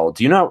a sell.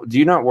 Do you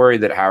not worry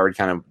that Howard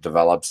kind of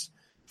develops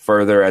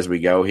further as we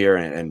go here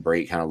and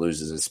Brate kind of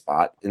loses his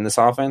spot in this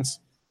offense?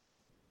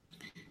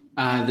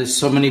 There's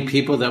so many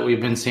people that we've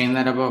been saying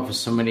that about for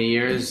so many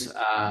years.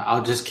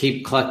 I'll just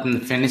keep collecting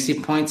the fantasy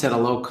points at a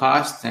low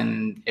cost,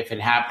 and if it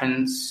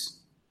happens,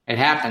 it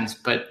happens.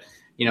 But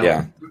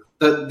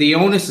the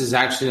onus is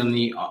actually on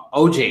the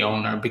OJ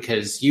owner,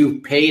 because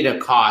you paid a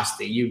cost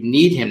that you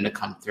need him to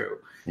come through.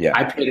 Yeah,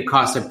 I paid a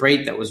cost of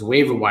Brate that was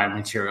waiver wire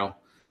material.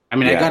 I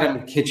got him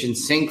a kitchen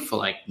sink for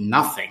like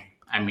nothing.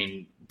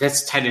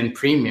 That's tight end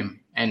premium,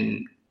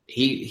 and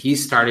he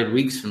started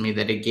weeks for me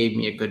that it gave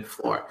me a good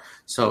floor.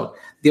 So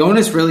the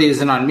onus really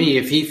isn't on me.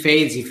 If he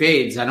fades, he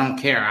fades. I don't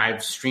care.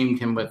 I've streamed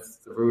him with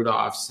the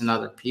Rudolphs and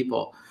other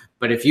people.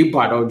 But if you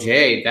bought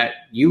OJ, that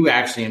you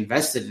actually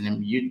invested in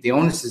him, the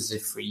onus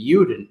is for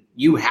you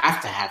you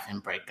have to have him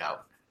break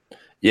out.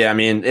 Yeah,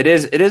 it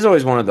is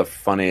always one of the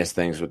funniest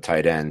things with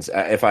tight ends.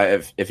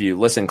 If you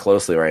listen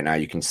closely right now,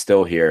 you can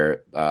still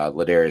hear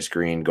Ladarius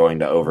Green going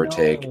to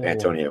overtake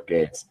Antonio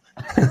Gates.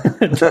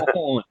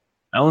 That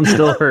one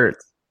still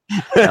hurts.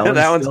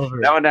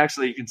 That one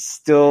actually, you can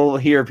still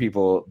hear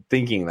people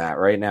thinking that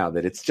right now,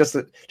 that it's just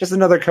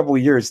another couple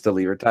of years till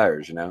he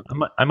retires.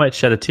 I might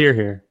shed a tear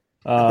here.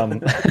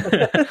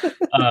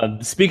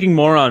 Speaking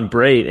more on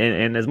Brate,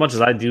 and as much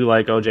as I do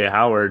like OJ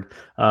Howard,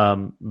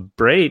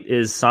 Brate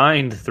is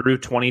signed through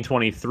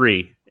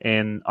 2023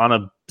 and on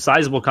a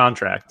sizable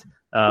contract.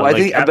 Well, I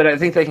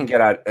think they can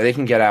get out. They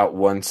can get out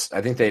once.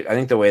 I think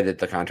the way that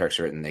the contract's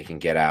written, they can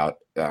get out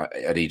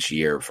at each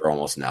year for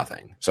almost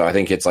nothing. So I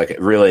think it's like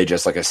really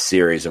just like a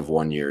series of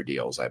 1-year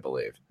deals. I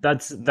believe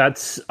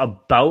that's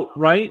about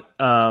right.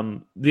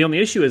 The only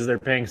issue is they're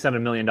paying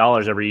 $7 million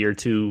every year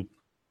to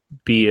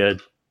be a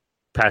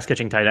pass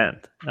catching tight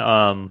end.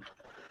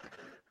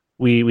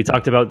 We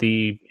talked about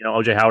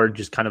OJ Howard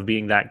just kind of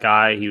being that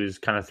guy. He was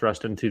kind of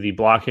thrust into the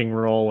blocking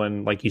role,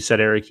 and like you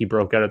said, Eric, he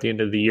broke out at the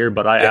end of the year.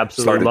 But I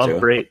absolutely love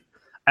Brate.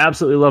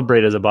 Absolutely love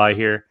Brate as a buy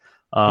here.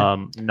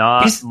 Sorry,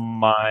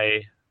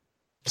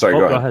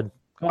 go ahead.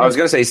 I was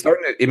going to say he's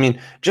starting to. I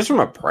mean, just from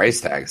a price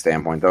tag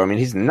standpoint, though. I mean,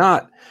 he's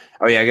not.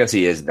 Oh yeah, I guess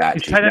he is that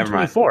he's cheap. Never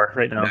mind. 24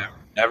 right now.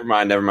 Never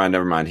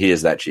mind. He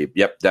is that cheap.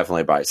 Yep,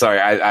 definitely a buy. Sorry,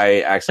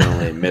 I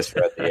accidentally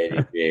misread the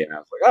ADP, and I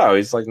was like, oh,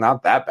 he's like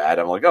not that bad.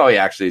 I'm like, oh,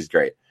 yeah, actually, he's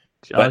great.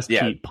 Just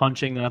keep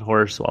punching that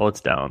horse while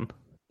it's down.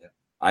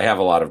 I have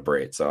a lot of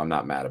Brate, so I'm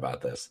not mad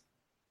about this.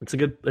 It's a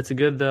good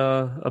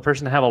a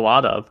person to have a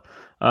lot of.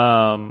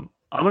 I'm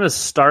going to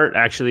start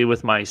actually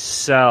with my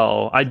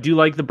sell. I do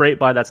like the Brate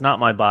buy. That's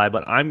not my buy,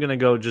 but I'm going to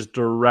go just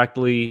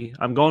directly.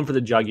 I'm going for the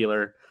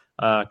jugular.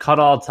 Cut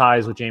all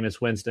ties with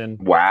Jameis Winston.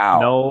 Wow.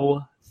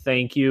 No,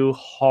 thank you.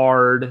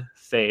 Hard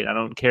fade. I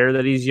don't care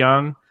that he's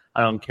young.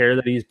 I don't care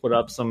that he's put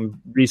up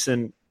some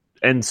recent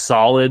and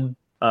solid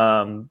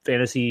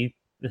fantasy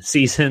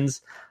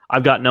seasons.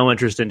 I've got no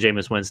interest in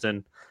Jameis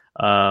Winston.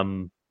 I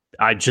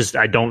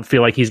don't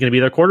feel like he's going to be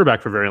their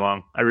quarterback for very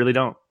long. I really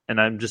don't, and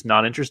I'm just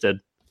not interested.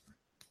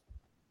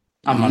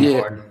 I'm on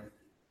board.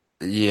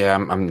 Yeah,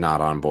 I'm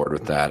not on board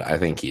with that. I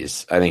think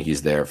he's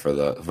there for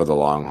the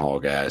long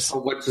haul, guys. So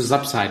what's his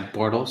upside,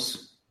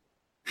 Bortles?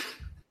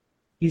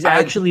 He's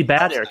actually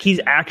bad, Eric. He's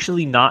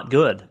actually not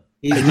good.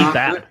 He's not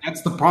bad. Good.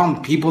 That's the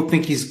problem. People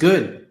think he's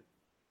good.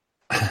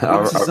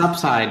 What's his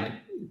upside?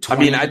 I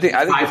mean, I think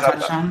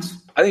touchdowns.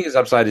 I think his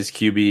upside is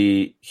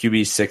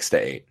QB 6 to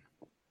 8.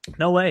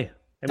 No way.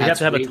 And we have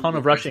to have a ton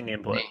of rushing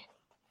input.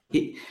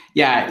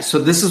 Yeah. So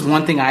this is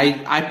one thing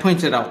I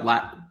pointed out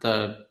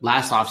the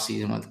last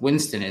offseason with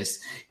Winston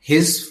is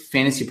his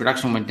fantasy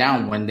production went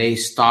down when they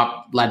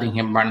stopped letting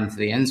him run into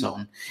the end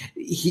zone.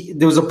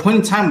 There was a point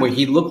in time where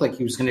he looked like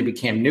he was going to be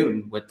Cam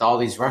Newton with all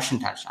these rushing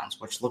touchdowns,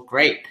 which looked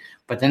great.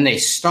 But then they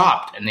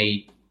stopped and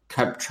they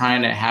kept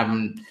trying to have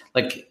him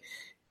like.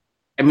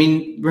 I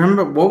mean,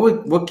 remember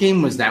what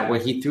game was that where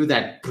he threw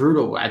that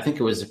brutal? I think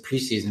it was a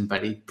preseason,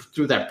 but he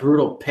threw that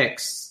brutal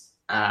picks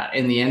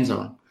in the end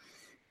zone,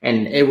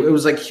 and it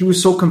was like he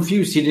was so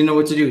confused, he didn't know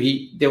what to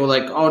do. They were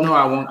like, "Oh no,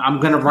 I won't! I'm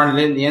going to run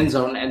it in the end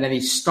zone," and then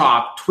he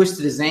stopped,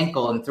 twisted his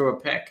ankle, and threw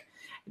a pick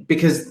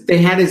because they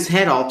had his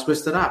head all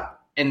twisted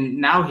up, and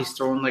now he's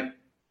throwing like.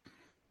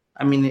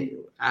 I mean,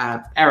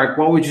 Eric,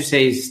 what would you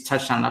say his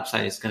touchdown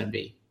upside is going to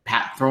be?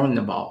 Pat throwing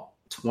the ball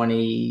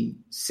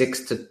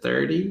 26 to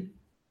 30.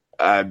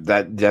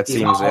 That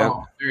seems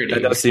that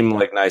does seem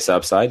like nice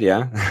upside,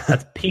 yeah.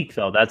 That's peak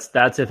though.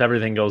 That's if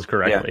everything goes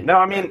correctly. Yeah. No,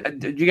 I mean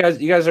you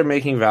guys are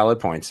making valid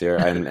points here,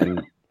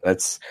 and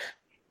that's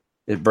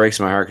it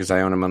breaks my heart because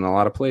I own him in a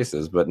lot of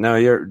places. But no,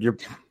 I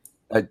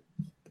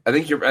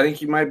think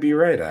you might be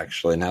right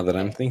actually. Now that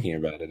I'm thinking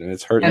about it, and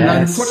it's hurting. And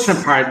the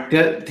unfortunate part,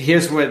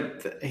 here's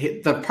what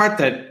the part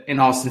that, in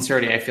all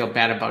sincerity, I feel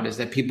bad about is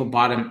that people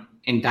bought him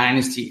in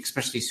Dynasty,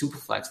 especially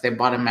Superflex. They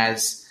bought him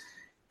as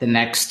the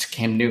next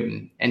Cam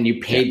Newton, and you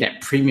paid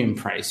that premium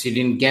price. You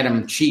didn't get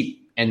him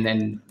cheap, and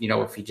then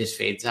if he just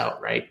fades out,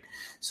 right?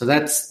 So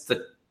that's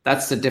the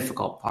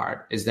difficult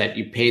part is that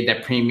you paid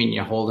that premium,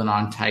 you're holding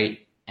on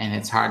tight, and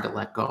it's hard to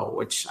let go.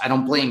 Which I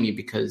don't blame you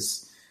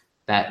because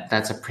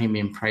that's a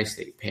premium price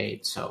that you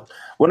paid. So,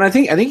 well, I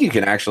think you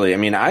can actually. I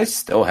mean, I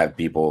still have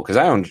people because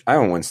I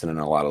own Winston in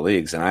a lot of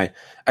leagues, and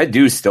I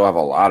do still have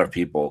a lot of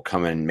people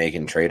come in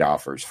making trade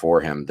offers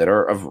for him that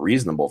are of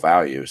reasonable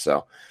value.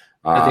 So.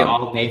 Are they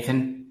all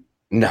Nathan?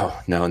 No,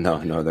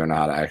 they're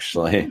not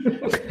actually.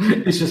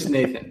 It's just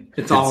Nathan.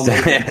 It's all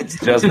Nathan. It's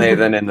just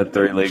Nathan in the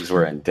 3 leagues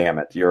we're in. Damn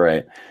it, you're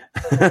right.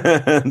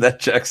 That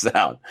checks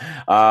out.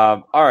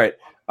 All right,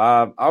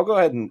 I'll go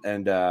ahead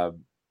and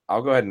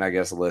I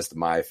guess list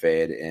my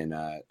fade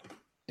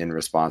in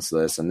response to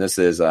this, and this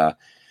is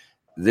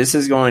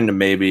going to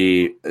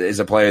maybe is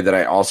a player that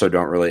I also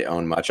don't really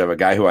own much of. A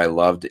guy who I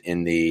loved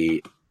in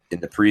the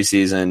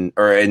preseason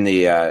or in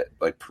the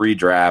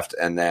pre-draft,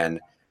 and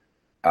then.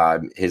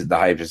 The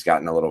hype has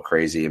gotten a little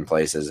crazy in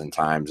places and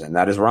times, and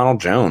that is Ronald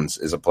Jones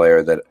is a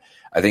player that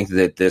I think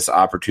that this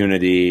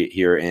opportunity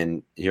here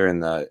in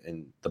the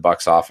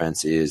Bucs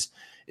offense is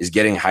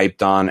getting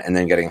hyped on, and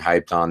then getting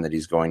hyped on that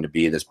he's going to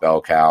be this bell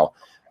cow.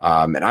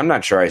 And I'm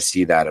not sure I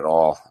see that at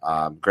all.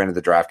 Granted,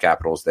 the draft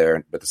capital is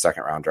there with the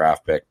 2nd round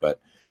draft pick, but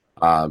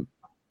I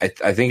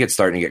think it's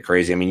starting to get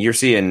crazy. I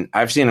mean,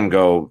 I've seen him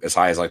go as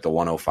high as like the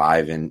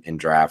 105 in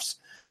drafts.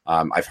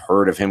 I've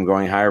heard of him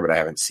going higher, but I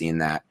haven't seen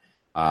that.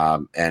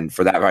 And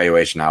for that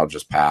valuation, I'll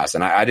just pass.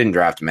 And I didn't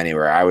draft him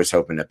anywhere. I was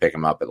hoping to pick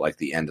him up at like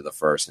the end of the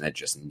 1st, and it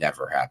just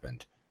never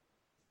happened.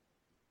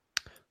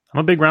 I'm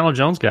a big Ronald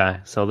Jones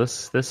guy, so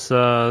this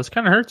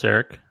kind of hurts,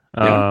 Eric.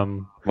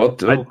 Come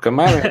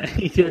on.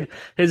 He did,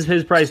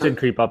 his price did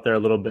creep up there a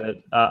little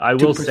bit. I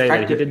will say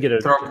that he did get a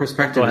throw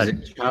perspective.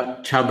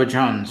 Chuba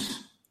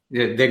Jones,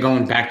 they're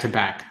going back to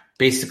back,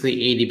 basically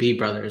ADP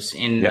brothers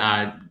in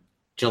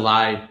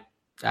July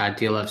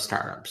DLF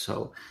startup.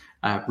 So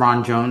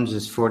Ron Jones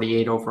is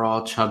 48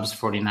 overall, Chubb's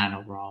 49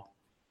 overall.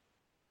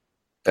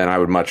 And I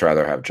would much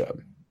rather have Chubb.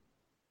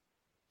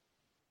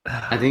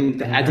 I think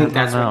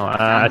that's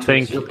what I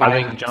think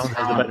Jones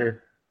has a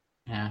better.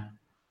 Yeah.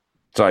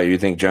 Sorry, you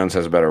think Jones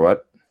has a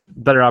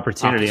better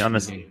opportunity?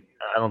 Honestly,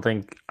 I don't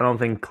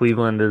think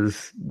Cleveland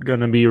is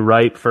going to be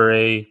ripe for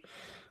a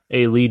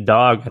lead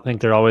dog. I think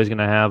they're always going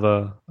to have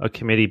a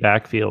committee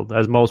backfield,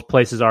 as most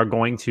places are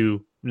going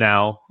to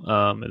now.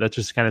 That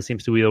just kind of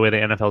seems to be the way the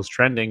NFL is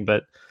trending.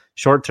 But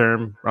short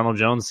term, Ronald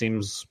Jones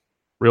seems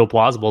real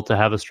plausible to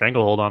have a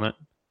stranglehold on it.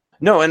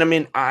 No, and I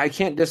mean I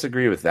can't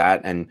disagree with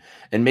that, and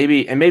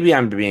maybe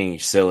I'm being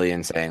silly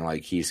and saying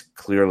like he's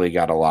clearly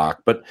got a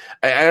lock, but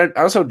I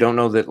also don't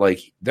know that like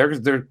they're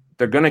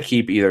going to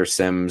keep either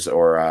Sims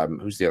or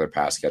who's the other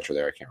pass catcher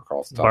there? I can't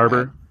recall.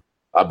 Barber.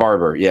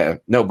 Barber, yeah,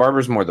 no,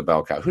 Barber's more the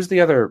bell cow. Who's the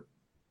other?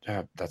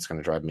 That's going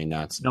to drive me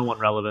nuts. No one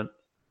relevant.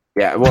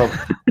 Yeah, well,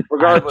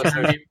 regardless,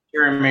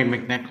 Jeremy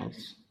McNichols.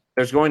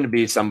 There's going to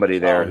be somebody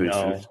there who's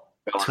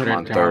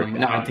on third.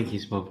 No, I think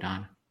he's moved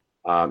on.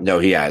 No,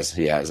 he has.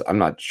 I'm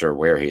not sure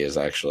where he is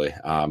actually.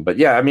 But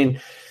yeah, I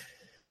mean,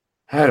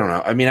 I don't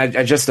know. I mean,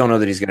 I just don't know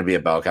that he's going to be a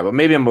bell cow, but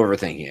maybe I'm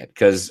overthinking it.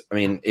 Cause I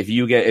mean, if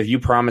you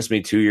promise me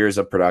 2 years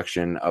of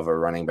production of a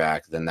running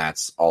back, then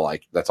that's all I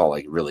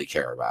really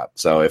care about.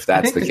 So if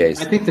that's the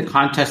case, I think the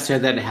contest here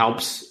that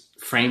helps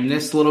frame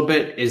this a little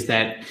bit is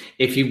that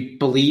if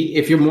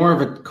you're more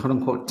of a quote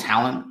unquote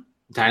talent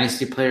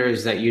dynasty player,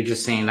 is that you're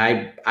just saying,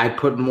 I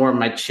put more of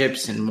my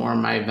chips and more of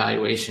my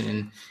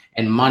evaluation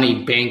and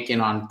money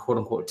banking on quote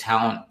unquote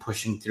talent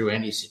pushing through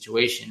any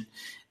situation,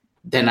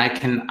 then I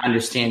can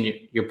understand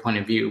your point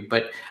of view.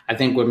 But I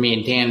think where me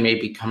and Dan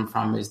maybe come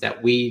from is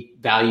that we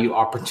value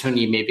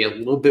opportunity maybe a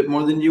little bit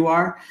more than you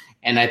are.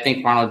 And I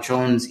think Ronald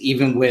Jones,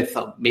 even with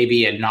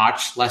maybe a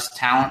notch less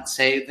talent,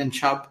 say, than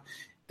Chubb,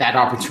 that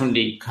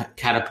opportunity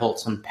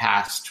catapults him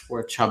past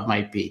where Chubb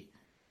might be.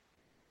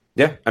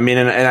 Yeah, I mean,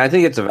 and I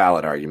think it's a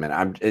valid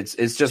argument.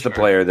 It's just a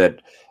player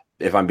that,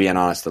 if I'm being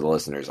honest to the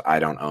listeners, I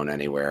don't own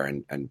anywhere,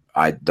 and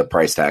the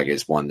price tag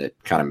is one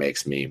that kind of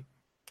makes me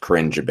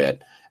cringe a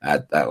bit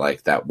at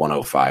like that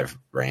 105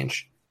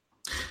 range.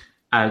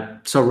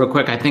 So real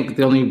quick, I think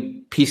the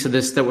only piece of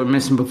this that we're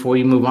missing before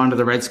you move on to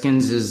the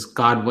Redskins is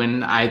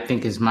Godwin. I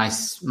think is my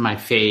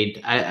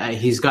fade.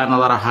 He's gotten a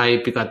lot of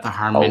hype. You got the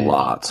Harmon and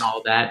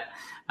all that.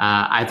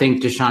 I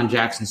think Deshaun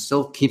Jackson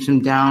still keeps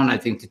him down. I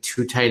think the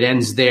two tight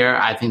ends there,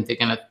 I think they're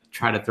going to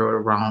try to throw it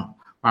around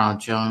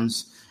Ronald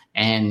Jones.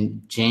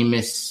 And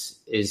Jameis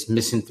is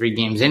missing 3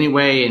 games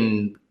anyway,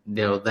 and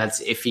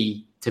that's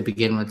iffy to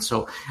begin with.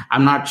 So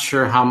I'm not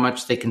sure how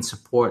much they can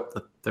support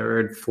the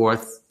third,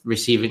 fourth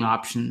receiving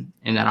option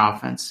in that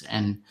offense,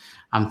 and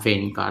I'm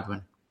fading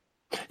Godwin.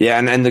 Yeah,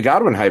 and the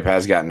Godwin hype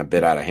has gotten a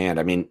bit out of hand.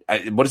 I mean,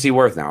 what is he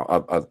worth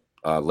now?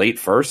 A late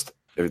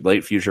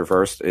future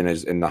first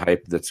in the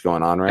hype that's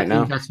going on right now? I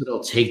think that's what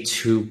it'll take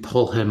to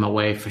pull him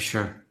away for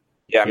sure.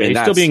 Yeah, I mean, he's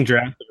still being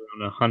drafted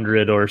around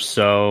 100 or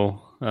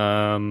so.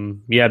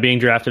 Being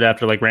drafted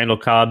after like Randall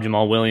Cobb,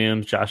 Jamal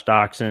Williams, Josh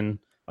Doxson,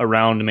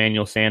 around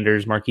Emmanuel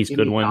Sanders, Marquise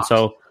Goodwin.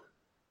 So, I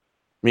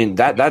mean,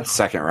 that's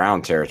second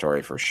round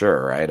territory for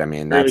sure, right? I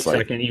mean, that's really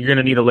second. You're going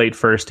to need a late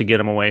first to get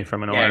him away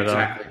from an order,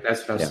 exactly.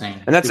 That's what I was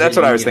saying. And that's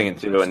what I was thinking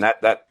too. And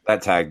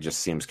that tag just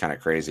seems kind of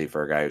crazy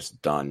for a guy who's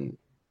done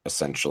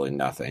essentially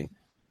nothing.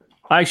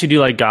 I actually do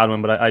like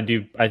Godwin, but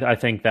I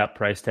think that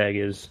price tag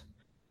is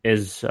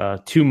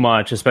too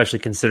much, especially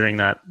considering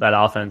that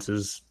offense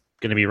is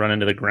going to be run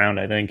into the ground.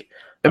 I think.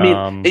 I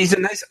mean, he's a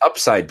nice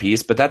upside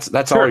piece, but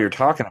that's all you're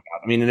talking about.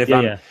 I mean, and if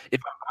I'm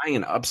buying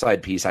an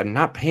upside piece, I'm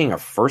not paying a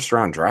first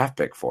round draft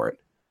pick for it.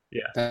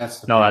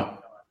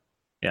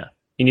 Yeah,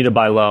 you need to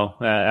buy low.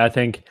 I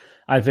think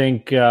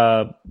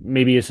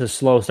maybe it's a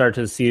slow start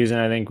to the season.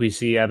 I think we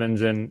see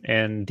Evans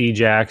and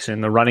D-Jax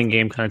and the running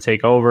game kind of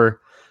take over.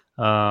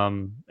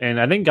 And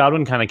I think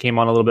Godwin kind of came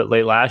on a little bit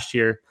late last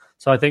year.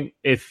 So I think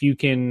if you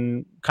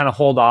can kind of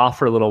hold off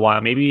for a little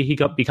while, maybe he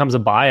becomes a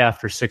buy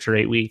after 6 or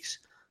 8 weeks.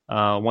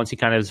 Once he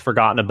kind of is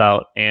forgotten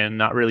about and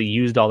not really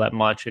used all that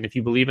much. And if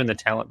you believe in the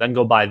talent, then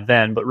go buy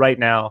then. But right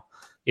now,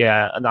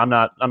 I'm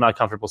not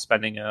comfortable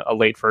spending a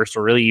late first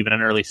or really even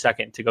an early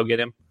second to go get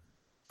him.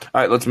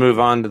 All right, let's move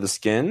on to the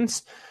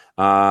skins.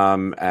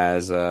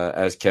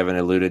 As Kevin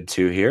alluded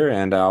to here,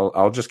 and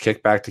I'll just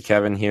kick back to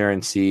Kevin here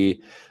and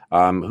see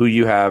who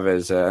you have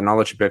and I'll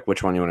let you pick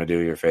which one you want to do,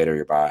 your fade or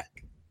your buy.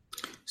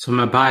 So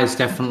my buy is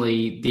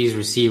definitely these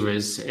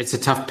receivers. It's a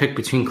tough pick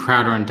between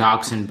Crowder and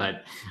Doxson,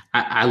 but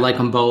I like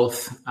them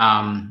both.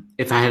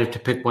 If I had to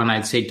pick one,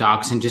 I'd say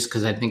Doxson just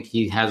because I think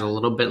he has a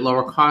little bit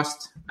lower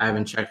cost. I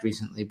haven't checked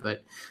recently,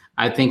 but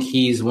I think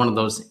he's one of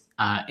those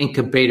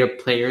incubator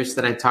players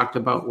that I talked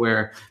about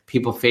where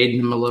people fade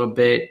him a little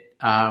bit.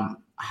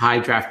 High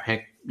draft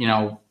pick,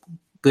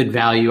 good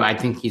value. I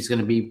think he's going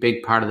to be a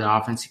big part of the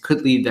offense. He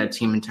could lead that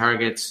team in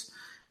targets,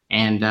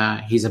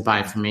 and he's a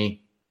buy for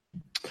me.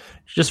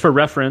 Just for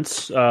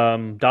reference,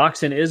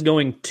 Doxson is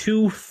going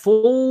 2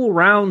 full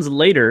rounds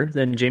later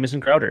than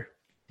Jamison Crowder.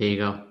 There you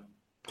go.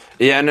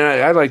 Yeah, and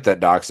I like that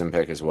Doxson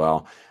pick as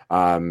well.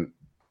 I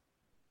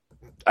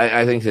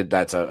think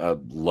that's a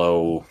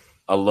low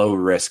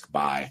risk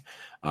buy.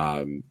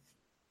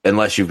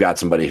 Unless you've got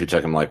somebody who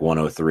took him like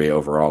 103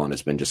 overall and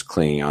has been just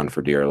clinging on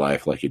for dear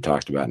life, like you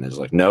talked about, and is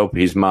like, nope,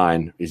 he's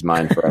mine. He's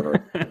mine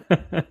forever.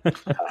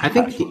 I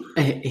think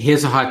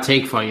here's a hot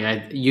take for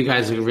you. You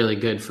guys are really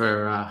good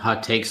for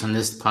hot takes on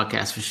this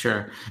podcast for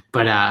sure.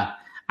 But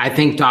I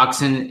think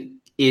Doxson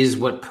is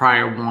what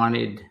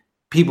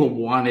people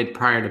wanted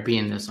prior to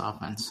being this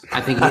offense.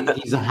 I think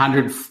he's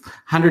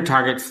 100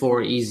 target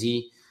floor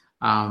easy.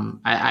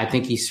 I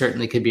think he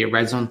certainly could be a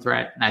red zone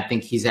threat, and I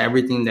think he's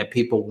everything that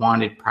people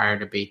wanted prior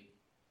to be.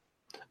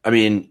 I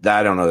mean,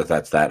 I don't know that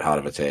that's that hot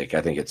of a take. I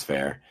think it's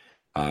fair.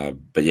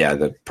 But yeah,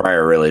 the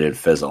prior really did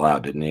fizzle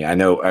out, didn't he? I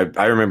know.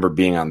 I remember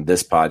being on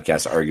this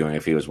podcast arguing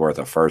if he was worth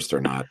a first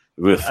or not.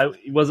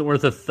 He wasn't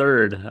worth a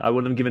third. I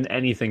wouldn't have given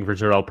anything for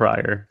Terrell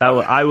Pryor.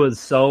 I was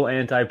so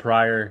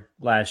anti-Pryor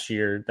last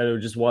year that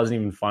it just wasn't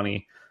even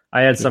funny.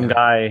 I had some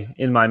guy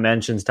in my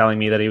mentions telling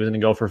me that he was going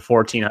to go for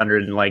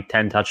 1,400 and like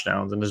 10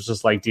 touchdowns. And it's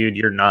just like, dude,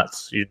 you're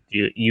nuts.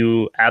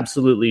 You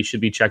absolutely should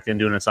be checked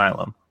into an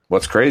asylum.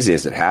 What's crazy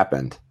is it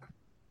happened.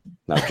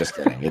 No, just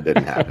kidding. It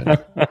didn't happen.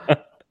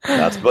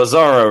 That's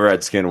bizarro,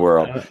 Redskin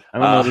world. I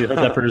don't know if he heard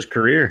that for his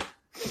career.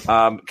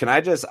 I'm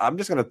just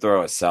going to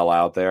throw a sell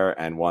out there,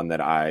 and one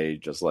that I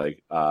just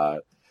like,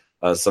 Samaje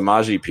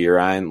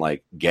Perine,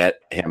 like,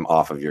 get him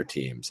off of your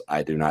teams.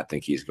 I do not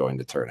think he's going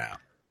to turn out.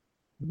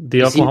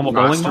 The Oklahoma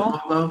bowling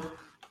ball?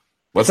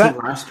 What's that?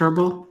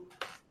 Rosterable?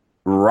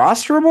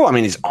 Rosterable? I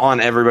mean, he's on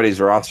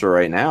everybody's roster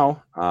right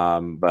now.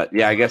 But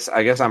yeah, I guess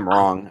I'm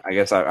wrong. I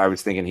guess I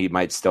was thinking he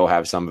might still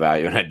have some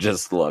value, and I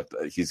just looked.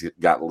 He's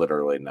got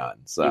literally none.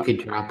 So you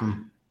could drop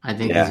him. I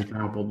think he's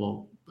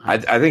droppable. I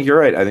think you're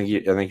right. I think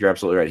you're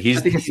absolutely right.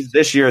 He's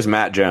this year's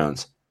Matt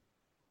Jones.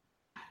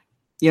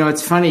 You know,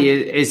 it's funny.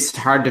 It's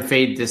hard to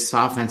fade this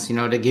offense. You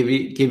know, to give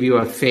you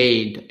a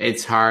fade,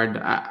 it's hard.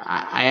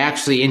 I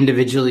actually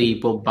individually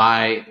will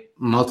buy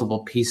multiple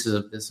pieces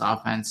of this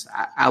offense.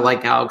 I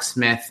like Alex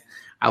Smith.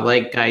 I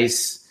like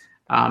Geis.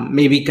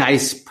 Maybe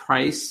Geis'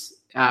 price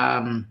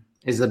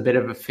is a bit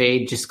of a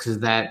fade just because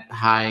of that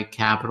high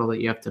capital that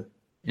you have to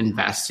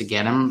invest to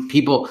get him.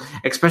 People,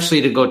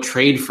 especially to go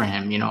trade for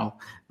him, you know,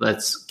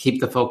 let's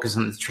keep the focus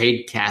on the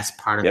Tradecast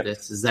part of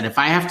this, is that if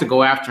I have to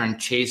go after and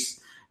chase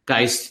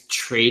guys to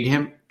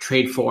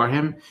trade for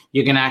him,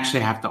 you're going to actually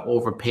have to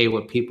overpay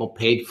what people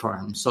paid for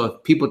him. So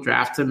if people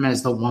draft him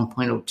as the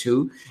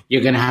 1.02,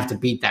 you're going to have to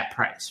beat that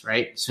price,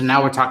 right? So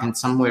now we're talking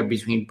somewhere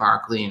between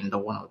Barkley and the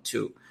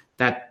 102.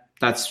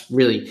 That's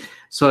really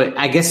 – so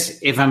I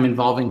guess if I'm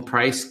involving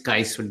price,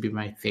 Geis would be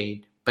my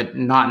fade, but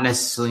not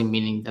necessarily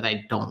meaning that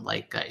I don't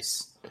like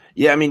Geis.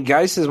 Yeah, I mean,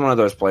 Geis is one of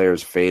those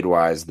players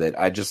fade-wise that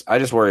I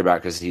just worry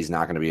about because he's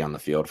not going to be on the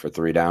field for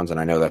 3 downs, and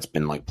I know that's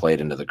been like played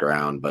into the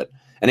ground,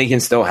 and he can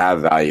still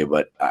have value,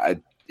 but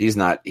he's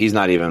not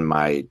even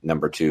my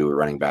number 2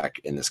 running back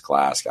in this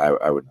class.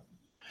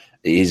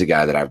 He's a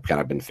guy that I've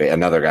kind of been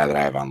another guy that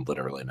I have on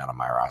literally none of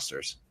my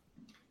rosters.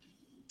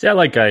 See, I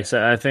like Geis.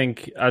 I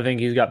think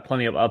he's got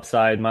plenty of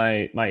upside.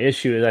 My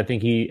issue is I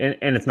think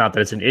and it's not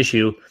that it's an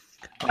issue.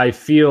 I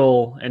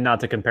feel, and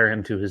not to compare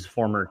him to his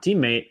former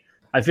teammate,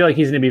 I feel like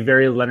he's going to be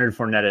very Leonard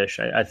Fournette-ish.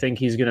 I think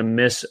he's going to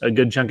miss a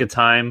good chunk of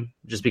time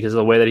just because of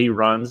the way that he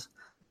runs.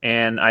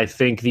 And I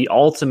think the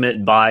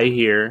ultimate buy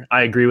here,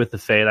 I agree with the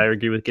fade. I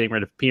agree with getting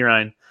rid of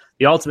Perine.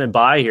 The ultimate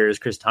buy here is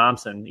Chris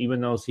Thompson.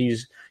 Even though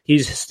he's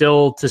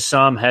still to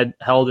some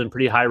held in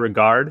pretty high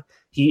regard,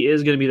 he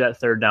is going to be that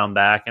third down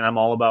back, and I'm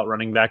all about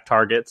running back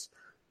targets.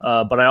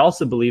 But I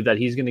also believe that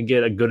he's going to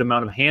get a good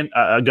amount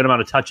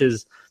of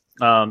touches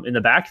in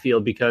the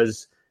backfield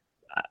because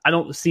I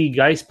don't see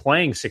guys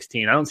playing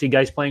 16. I don't see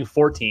guys playing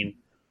 14.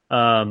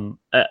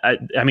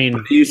 I mean,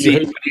 do you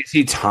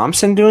see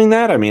Thompson doing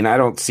that? I mean, I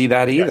don't see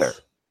that either.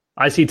 Yes.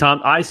 I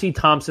see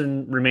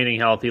Thompson remaining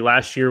healthy.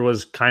 Last year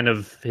was kind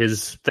of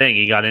his thing.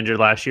 He got injured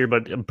last year,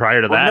 but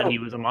prior to that, he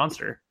was a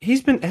monster.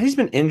 He's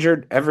been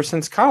injured ever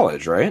since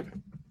college, right?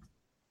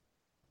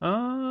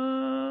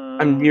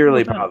 I'm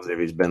nearly positive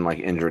he's been like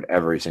injured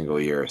every single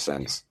year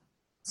since.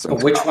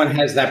 But which one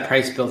has that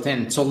price built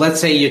in? So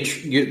let's say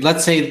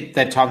let's say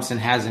that Thompson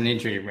has an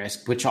injury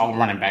risk, which all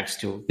running backs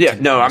do. Yeah,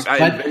 no.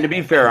 To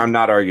be fair, I'm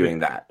not arguing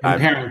that.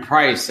 Comparing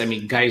price, I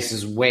mean, Geis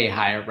is way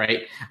higher,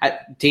 right?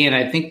 Dan,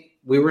 I think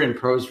we were in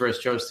Pros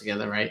vs. Joes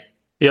together, right?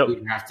 Yep. We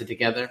drafted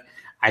together.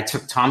 I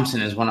took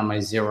Thompson as one of my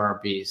 0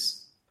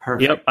 RBs.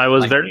 Perfect. Yep, I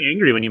was very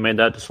angry when you made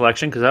that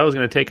selection because I was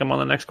going to take him on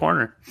the next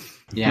corner.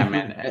 Yeah,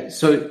 man.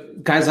 So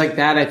guys like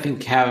that, I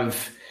think,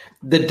 have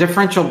the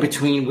differential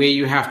between where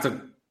you have to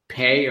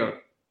pay or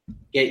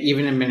get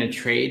even him in a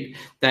trade,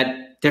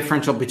 that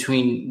differential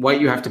between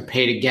what you have to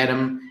pay to get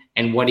him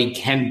and what he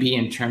can be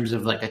in terms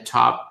of like a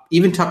top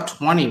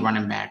 20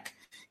 running back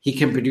he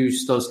can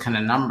produce those kind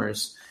of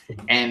numbers.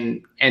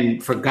 And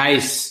for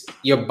guys,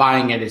 you're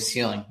buying at his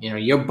ceiling.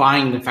 You're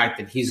buying the fact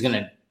that he's going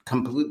to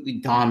completely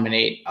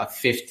dominate a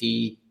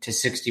 50 to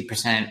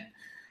 60%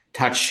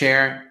 touch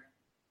share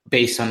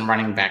based on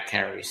running back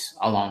carries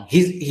alone.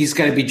 He's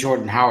got to be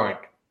Jordan Howard.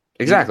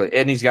 Exactly.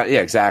 And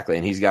exactly.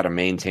 And he's got to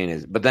maintain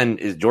his, but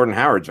then Jordan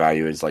Howard's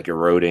value is like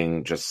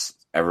eroding just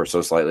ever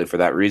so slightly for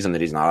that reason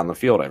that he's not on the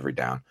field every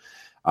down.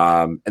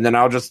 And then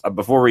I'll just,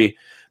 before we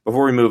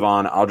move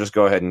on, I'll just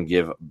go ahead and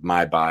give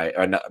my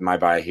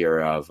buy here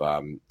of,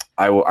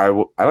 I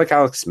like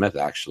Alex Smith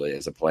actually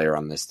as a player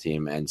on this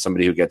team and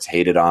somebody who gets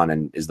hated on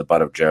and is the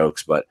butt of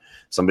jokes, but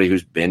somebody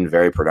who's been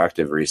very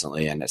productive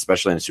recently. And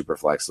especially in super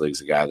flex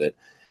leagues, a guy that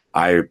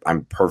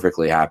I'm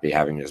perfectly happy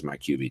having as my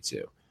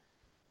QB2.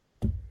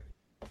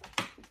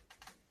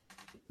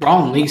 We're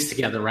all in leagues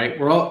together,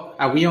 right?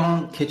 Are we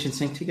all in Kitchen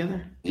Sink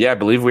together? Yeah, I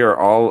believe we are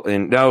all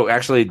in. No,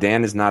 actually,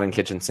 Dan is not in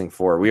Kitchen Sink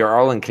 4. We are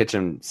all in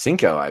Kitchen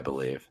Cinco, I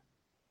believe.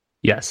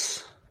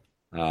 Yes.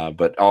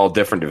 But all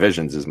different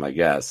divisions is my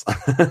guess.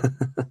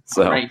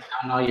 So write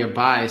down all your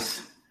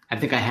buys. I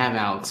think I have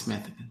Alex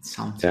Smith.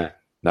 Yeah.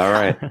 All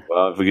right.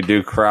 Well, if we could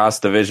do cross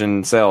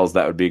division sales,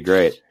 that would be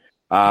great.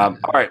 All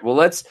right. Well,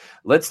 let's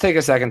take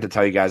a second to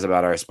tell you guys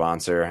about our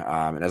sponsor.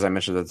 And as I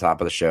mentioned at the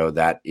top of the show,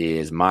 that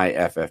is my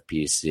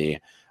FFPC.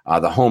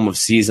 The home of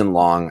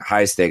season-long,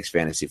 high-stakes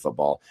fantasy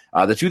football.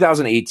 The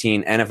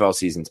 2018 NFL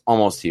season's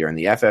almost here, and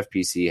the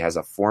FFPC has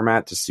a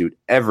format to suit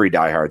every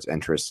diehard's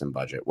interests and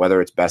budget, whether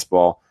it's best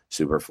ball,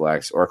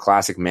 superflex, or a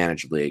classic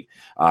managed league.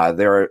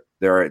 There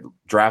are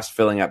drafts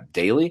filling up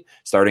daily,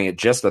 starting at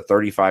just the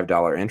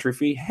 $35 entry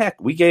fee. Heck,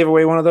 we gave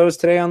away one of those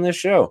today on this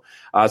show.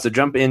 So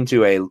jump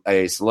into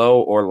a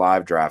slow or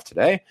live draft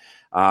today.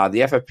 The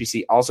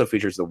FFPC also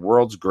features the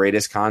world's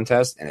greatest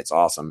contest, and it's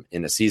awesome,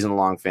 in a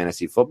season-long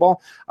fantasy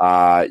football.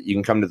 You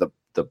can come to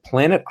the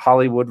Planet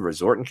Hollywood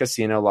Resort and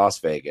Casino Las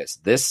Vegas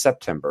this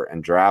September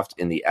and draft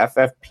in the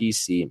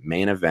FFPC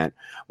main event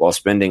while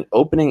spending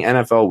opening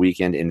NFL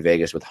weekend in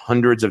Vegas with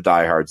hundreds of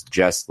diehards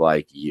just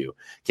like you.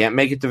 Can't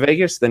make it to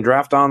Vegas? Then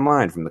draft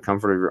online from the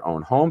comfort of your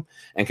own home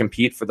and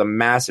compete for the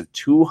massive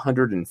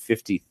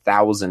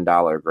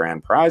 $250,000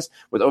 grand prize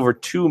with over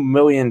 $2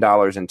 million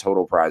in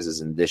total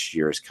prizes in this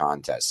year's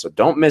contest. So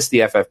don't miss the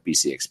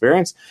FFPC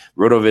experience.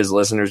 RotoViz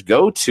listeners,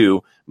 go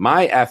to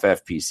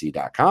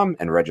myffpc.com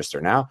and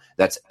register now.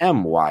 That's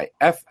myffpc.com,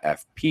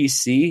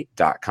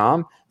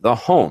 the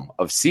home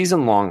of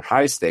season-long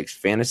high-stakes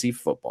fantasy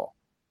football.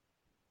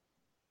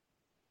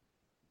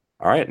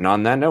 All right, and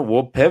on that note,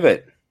 we'll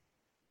pivot.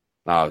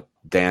 Oh,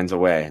 Dan's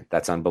away.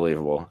 That's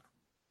unbelievable.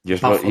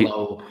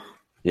 Buffalo.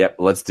 Yep,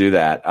 let's do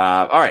that.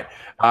 All right,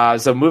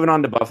 so moving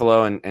on to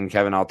Buffalo, and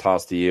Kevin, I'll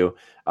toss to you.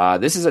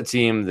 This is a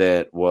team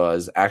that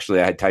was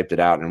actually, I had typed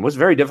it out, and it was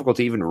very difficult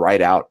to even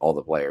write out all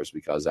the players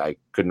because I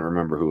couldn't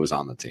remember who was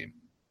on the team.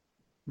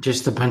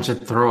 Just a bunch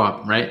of throw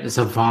up, right? It's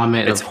a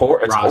vomit. It's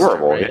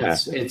horrible. Right? Yeah.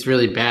 It's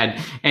really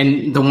bad.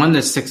 And the one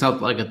that sticks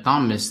out like a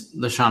thumb is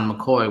LaShawn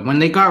McCoy. When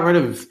they got rid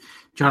of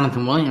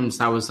Jonathan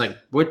Williams, I was like,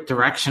 what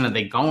direction are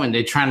they going?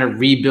 They're trying to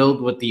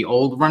rebuild with the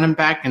old running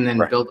back and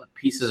then build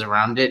pieces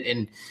around it.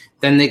 And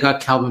then they got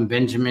Kelvin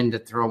Benjamin to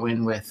throw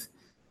in with,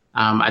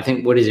 I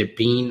think, what is it,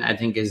 Bean, I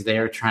think, is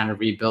there trying to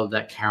rebuild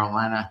that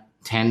Carolina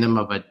tandem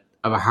of a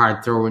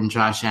hard thrower in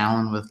Josh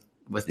Allen with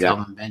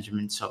Kelvin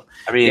Benjamin. So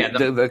I mean,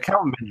 the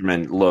Kelvin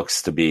Benjamin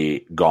looks to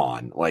be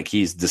gone. Like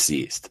he's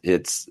deceased.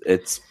 It's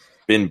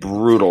been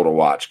brutal to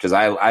watch because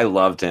I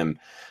loved him.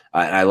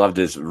 And I loved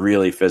his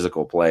really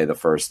physical play the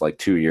first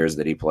 2 years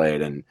that he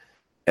played. And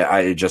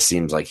it just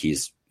seems like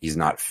he's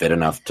not fit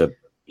enough to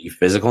be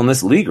physical in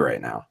this league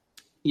right now.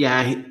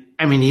 Yeah.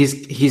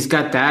 He's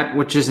got that,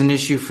 which is an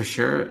issue for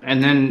sure.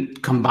 And then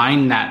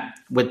combine that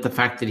with the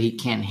fact that he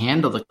can't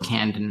handle the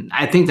Camden.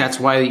 I think that's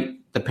why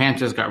the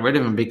Panthers got rid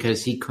of him,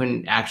 because he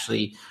couldn't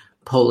actually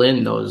pull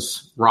in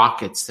those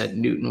rockets that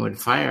Newton would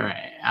fire.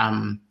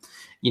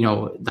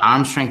 The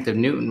arm strength of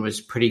Newton was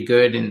pretty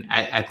good. And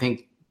I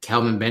think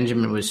Kelvin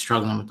Benjamin was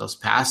struggling with those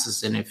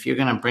passes. And if you're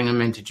going to bring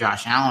him into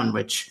Josh Allen,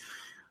 which,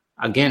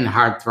 again,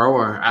 hard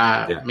thrower,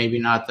 maybe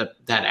not that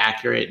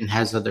accurate and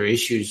has other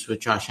issues with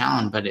Josh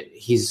Allen, but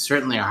he's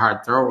certainly a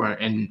hard thrower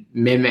and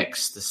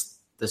mimics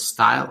the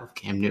style of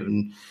Cam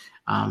Newton,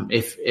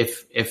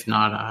 if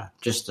not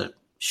just a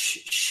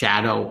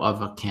shadow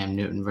of a Cam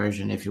Newton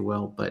version, if you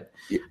will. But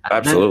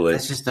absolutely,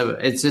 it's just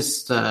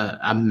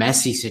a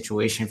messy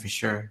situation for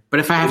sure.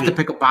 But if I have to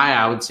pick a buy,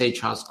 I would say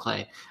Charles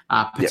Clay,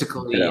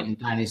 particularly in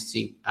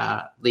Dynasty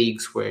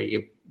leagues where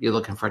you're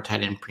looking for a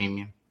tight end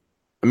premium.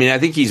 I mean, I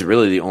think he's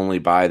really the only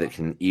buy that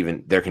can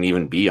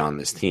even be on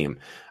this team,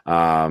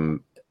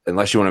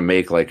 unless you want to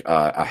make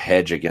a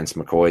hedge against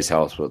McCoy's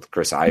health with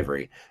Chris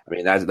Ivory. I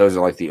mean, those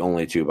are the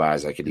only two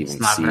buys I could even see.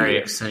 It's not very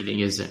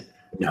exciting, is it?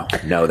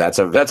 No, that's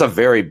a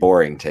very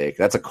boring take.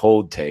 That's a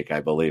cold take, I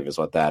believe, is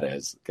what that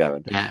is,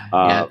 Kevin.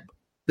 Yeah.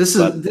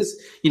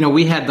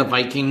 We had the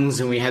Vikings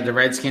and we had the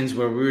Redskins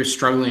where we were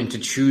struggling to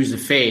choose a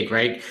fade,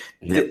 right?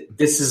 Yep.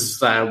 This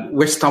is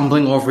we're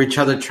stumbling over each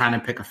other trying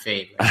to pick a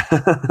fade.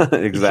 Right?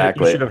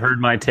 Exactly. You should have heard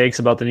my takes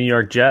about the New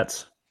York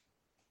Jets.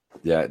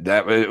 Yeah,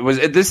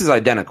 this is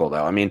identical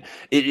though. I mean,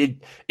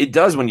 it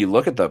does when you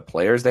look at the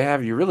players they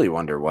have, you really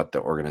wonder what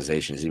the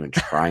organization is even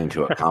trying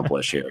to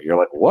accomplish here. You're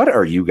like, what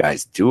are you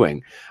guys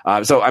doing?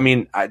 So I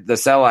mean, the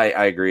sell I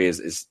agree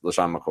is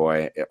LaShawn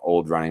McCoy,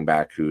 old running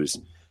back who's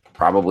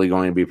probably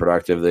going to be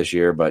productive this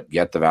year, but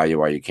get the value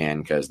while you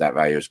can because that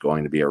value is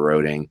going to be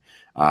eroding.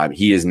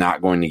 He is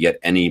not going to get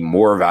any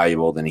more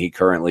valuable than he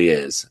currently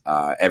is.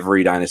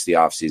 Every dynasty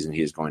offseason,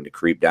 he is going to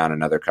creep down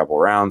another couple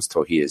rounds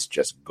till he is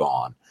just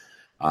gone.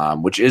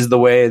 Which is the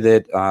way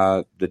that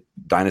the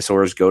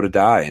dinosaurs go to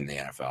die in the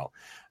NFL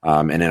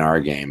and in our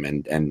game.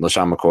 And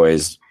LaShawn McCoy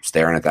is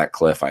staring at that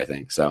cliff, I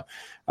think. So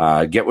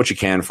get what you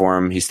can for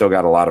him. He's still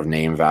got a lot of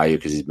name value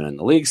because he's been in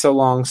the league so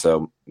long.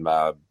 So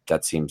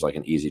that seems like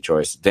an easy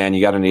choice. Dan,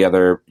 you got any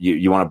other –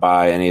 you want to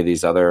buy any of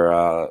these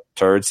other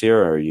turds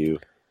here, or are you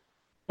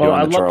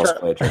on the Charles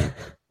Clay train?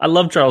 I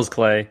love Charles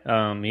Clay.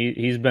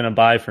 He's been a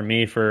buy for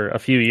me for a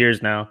few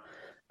years now.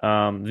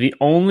 The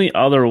only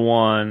other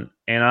one,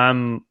 and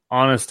I'm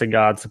honest to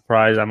God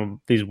surprised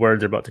these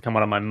words are about to come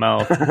out of my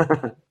mouth,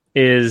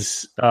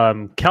 is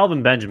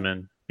Kelvin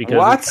Benjamin.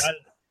 Because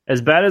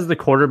as bad as the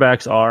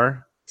quarterbacks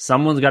are,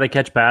 someone's got to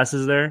catch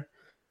passes there.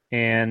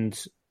 And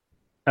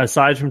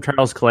aside from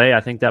Charles Clay, I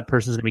think that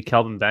person's going to be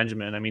Kelvin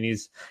Benjamin. I mean,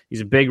 he's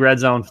a big red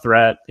zone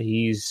threat.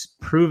 He's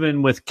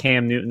proven with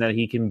Cam Newton that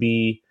he can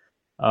be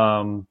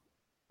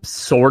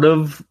sort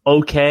of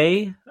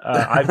okay.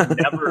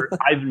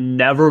 I've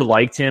never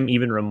liked him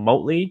even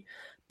remotely,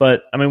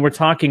 but I mean, we're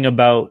talking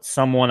about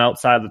someone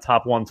outside of the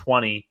top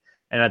 120,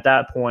 and at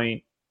that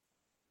point,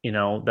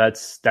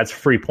 that's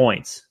free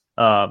points,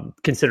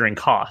 considering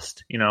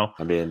cost.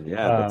 I mean,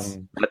 yeah,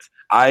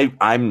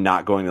 I'm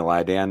not going to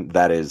lie, Dan.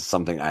 That is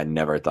something I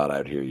never thought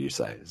I'd hear you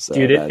say. So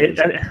dude, it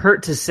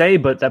hurt to say,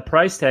 but that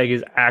price tag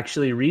is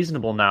actually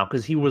reasonable now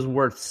because he was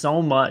worth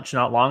so much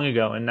not long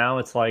ago, and now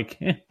it's like,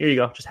 here you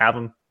go, just have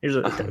him. Here's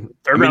a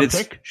third round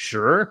pick.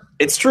 Sure.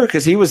 It's true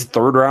because he was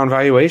third round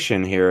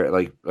valuation here.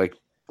 Like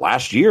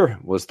last year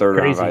was third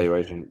round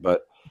valuation.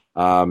 But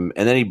and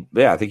then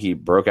I think he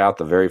broke out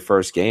the very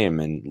first game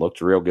and looked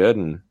real good.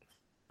 And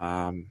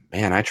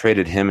man, I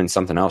traded him and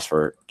something else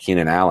for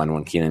Keenan Allen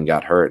when Keenan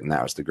got hurt. And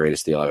that was the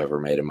greatest deal I've ever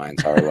made in my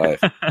entire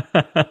life.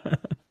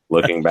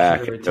 Looking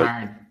back,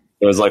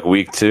 it was like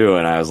week 2.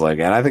 And I was like,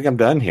 and I think I'm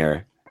done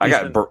here.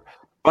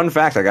 Fun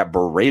fact, I got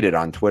berated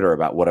on Twitter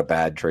about what a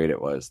bad trade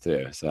it was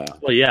too. So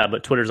well, yeah,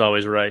 but Twitter's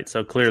always right.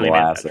 So clearly, made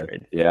that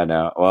trade. Yeah,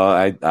 no.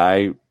 Well,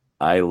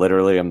 I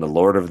literally am the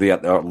lord of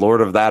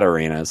that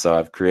arena. So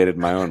I've created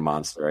my own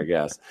monster, I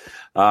guess.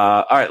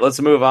 All right,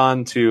 let's move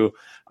on to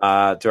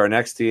our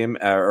next team,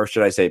 or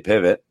should I say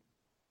pivot?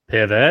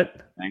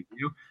 Pivot. Thank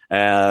you.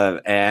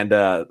 And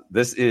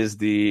this is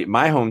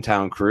my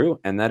hometown crew,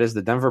 and that is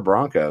the Denver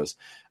Broncos.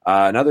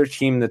 Another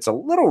team that's a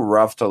little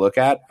rough to look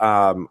at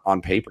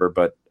on paper,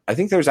 but I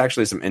think there's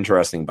actually some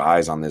interesting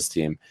buys on this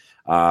team.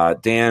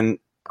 Dan,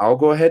 I'll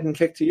go ahead and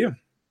kick to you.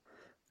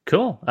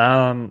 Cool.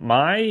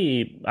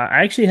 I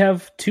actually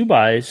have 2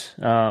 buys.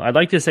 I'd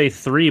like to say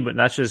 3, but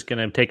that's just going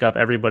to take up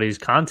everybody's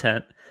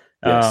content.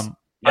 Yes.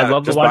 I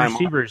love the wide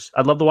receivers.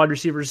 I love the wide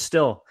receivers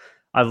still.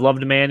 I've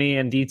loved Manny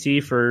and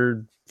DT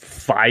for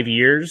 5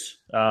 years.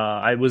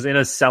 I was in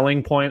a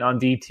selling point on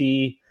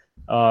DT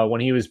when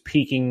he was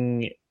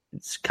peaking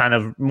kind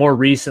of more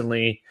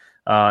recently.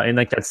 In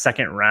like that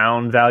second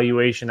round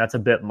valuation, that's a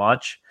bit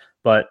much.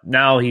 But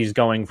now he's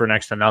going for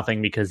next to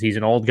nothing because he's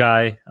an old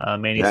guy.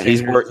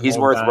 He's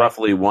worth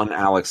roughly one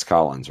Alex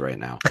Collins right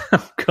now.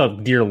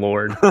 God, dear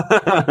Lord.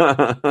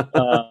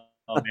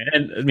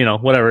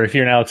 And whatever. If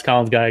you're an Alex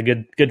Collins guy,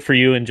 good for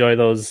you. Enjoy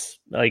those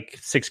like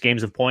 6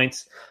 games of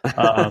points.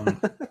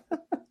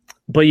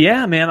 But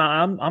yeah, man,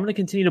 I'm going to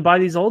continue to buy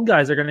these old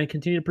guys. They're going to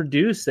continue to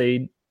produce.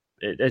 They're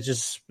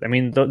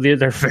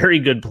very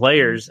good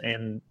players,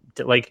 and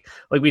like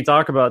we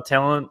talk about,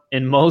 talent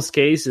in most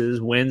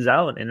cases wins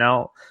out. And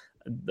now,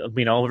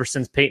 ever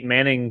since Peyton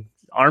Manning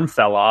arm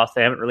fell off,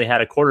 they haven't really had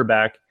a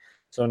quarterback.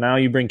 So now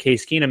you bring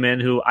Case Keenum in,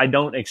 who I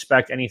don't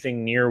expect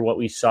anything near what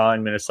we saw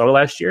in Minnesota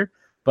last year.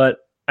 But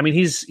I mean,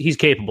 he's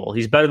capable.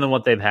 He's better than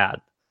what they've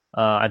had.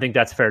 I think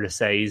that's fair to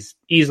say. He's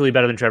easily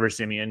better than Trevor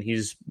Siemian.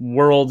 He's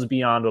worlds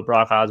beyond what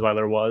Brock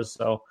Osweiler was.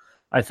 So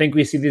I think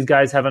we see these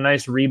guys have a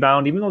nice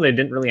rebound, even though they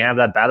didn't really have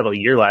that bad of a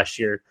year last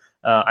year.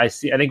 I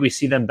think we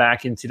see them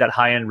back into that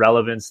high-end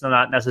relevance,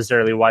 not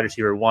necessarily wide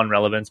receiver 1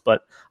 relevance,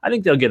 but I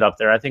think they'll get up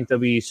there. I think they'll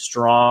be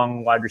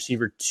strong wide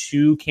receiver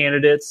 2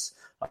 candidates,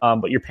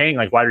 but you're paying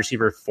like wide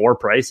receiver 4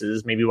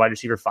 prices, maybe wide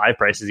receiver 5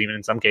 prices even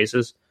in some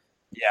cases.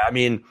 Yeah, I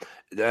mean,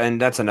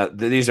 and that's another.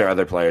 These are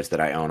other players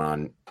that I own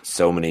on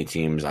so many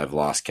teams I've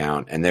lost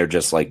count, and they're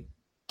just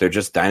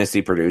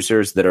dynasty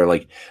producers that are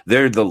like,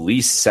 they're the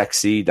least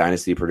sexy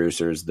dynasty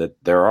producers that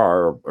there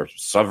are, or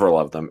several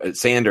of them.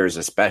 Sanders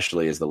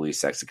especially is the least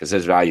sexy because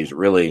his value's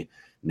really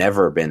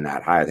never been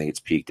that high. I think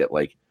it's peaked at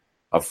like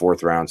a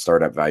 4th round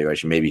startup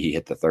valuation. Maybe he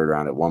hit the 3rd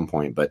round at one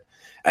point, but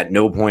at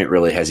no point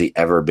really has he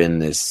ever been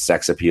this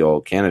sex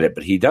appeal candidate,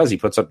 but he does. He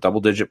puts up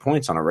double-digit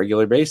points on a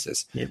regular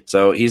basis. Yep.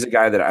 So he's a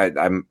guy that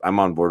I'm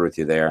on board with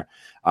you there.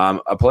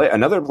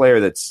 Another player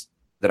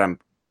that I'm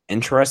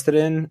interested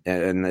in,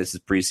 and this is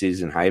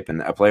preseason hype,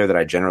 and a player that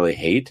I generally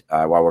hate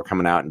while we're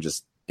coming out and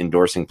just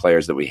endorsing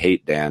players that we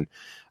hate, Dan.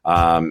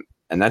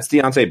 And that's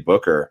Devontae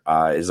Booker.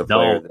 Is a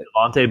player that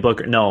Devontae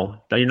Booker. No,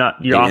 you're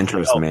not. You're off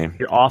interests me.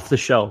 You're off the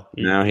show.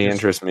 He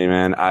interests me,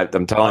 man.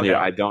 I'm telling you,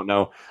 I don't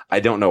know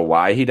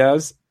why he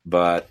does,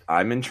 but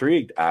I'm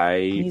intrigued.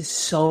 He's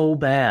so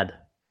bad.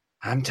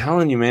 I'm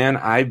telling you, man.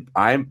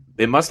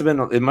 It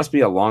must be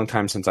a long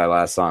time since I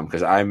last saw him,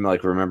 because I'm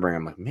like remembering.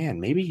 I'm like,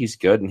 man, maybe he's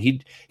good, and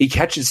he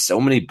catches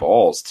so many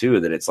balls too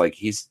that it's like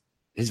his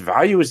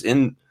value is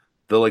in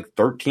the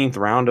 13th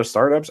round of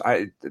startups.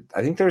 I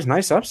think there's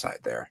nice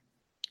upside there.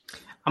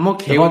 I'm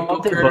okay with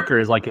Booker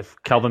is like if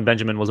Kelvin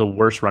Benjamin was a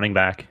worse running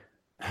back.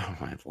 Oh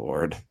my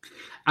Lord.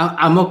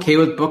 I'm okay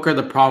with Booker.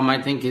 The problem,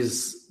 I think,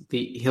 is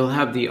he'll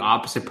have the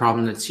opposite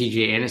problem that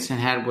CJ Anderson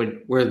had,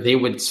 where they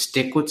would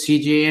stick with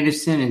CJ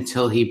Anderson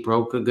until he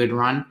broke a good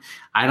run.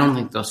 I don't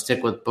think they'll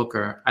stick with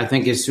Booker. I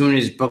think as soon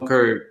as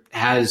Booker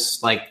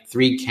has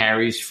 3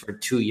 carries for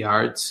 2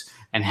 yards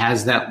and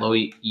has that low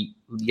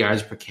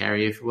yards per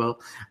carry, if you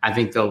will, I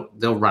think they'll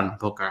run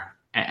Booker.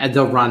 And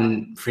they'll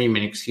run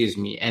Freeman,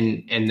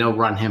 and they'll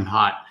run him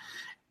hot.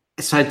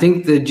 So I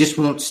think they just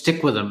won't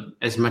stick with him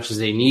as much as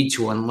they need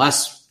to,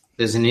 unless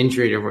there's an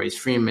injury to Royce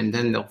Freeman.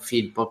 Then they'll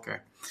feed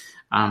Booker.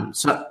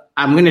 So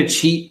I'm going to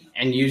cheat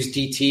and use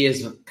DT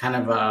as kind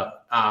of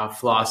a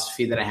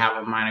philosophy that I have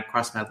of mine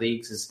across my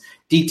leagues. Is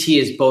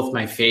DT is both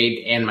my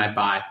fade and my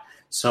buy.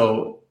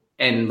 So,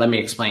 and let me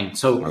explain.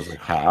 So, I was like,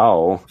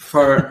 how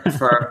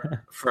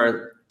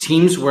for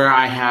teams where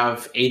I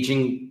have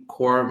aging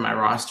core of my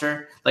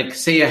roster, like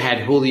say I had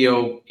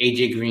Julio,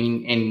 AJ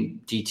Green, and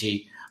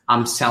DT,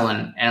 I'm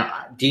selling, and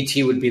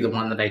DT would be the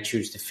one that I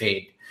choose to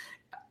fade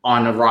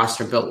on a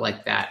roster built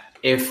like that.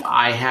 If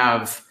I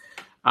have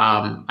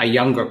a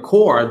younger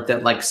core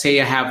that, say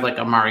I have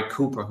Amari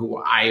Cooper, who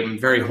I am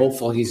very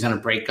hopeful he's going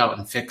to break out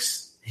and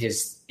fix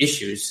his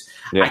issues.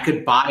 Yeah. I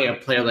could buy a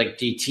player like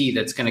DT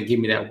that's going to give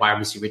me that wide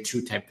receiver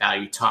 2 type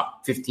value,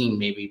 top 15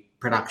 maybe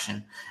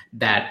production,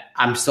 that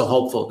I'm still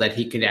hopeful that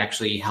he could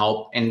actually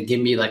help and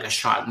give me a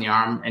shot in the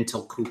arm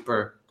until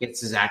Cooper gets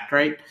his act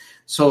right.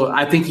 So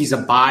I think he's a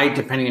buy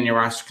depending on your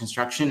roster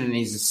construction, and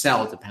he's a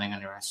sell depending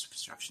on your roster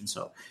construction.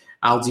 So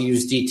I'll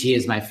use DT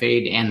as my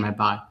fade and my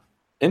buy.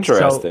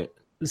 Interesting.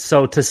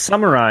 So to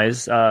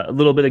summarize, a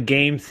little bit of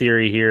game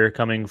theory here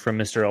coming from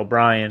Mr.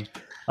 O'Brien.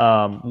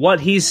 What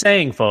he's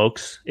saying,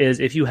 folks, is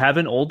if you have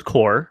an old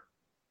core,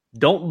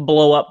 don't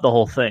blow up the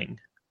whole thing.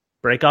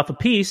 Break off a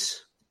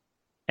piece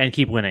and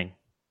keep winning.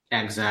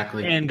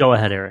 Exactly. And go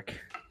ahead, Eric.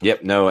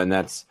 Yep. No, and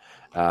that's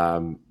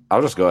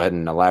I'll just go ahead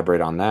and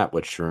elaborate on that,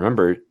 which,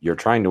 remember, you're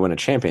trying to win a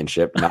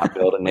championship, not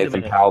build a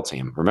Nathan Powell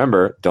team.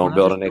 Remember, don't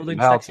build a Nathan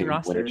Powell team,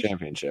 win a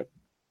championship.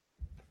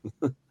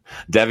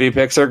 Devy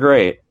picks are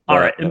great. All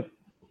right.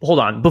 Hold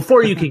on.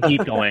 Before you can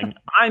keep going,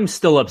 I'm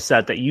still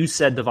upset that you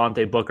said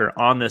Devontae Booker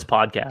on this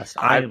podcast.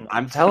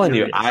 I'm telling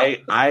you,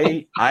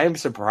 I am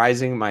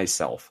surprising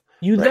myself.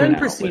 You then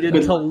proceeded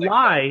to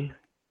lie.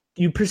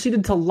 You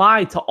proceeded to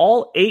lie to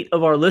all 8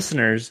 of our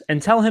listeners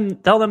and tell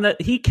them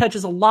that he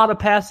catches a lot of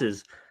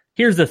passes.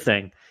 Here's the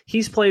thing.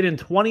 He's played in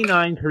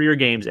 29 career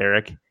games,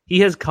 Eric. He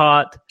has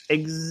caught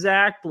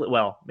exactly,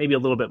 well, maybe a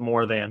little bit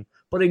more than,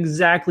 but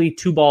exactly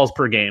 2 balls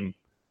per game.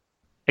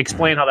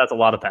 Explain how that's a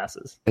lot of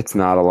passes. It's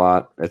not a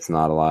lot.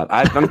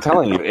 I'm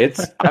telling you,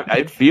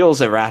 it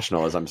feels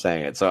irrational as I'm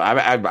saying it. So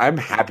I'm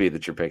happy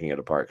that you're picking it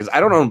apart, because I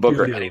don't own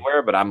Booker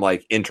anywhere, but I'm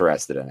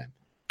interested in him.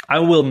 I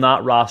will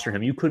not roster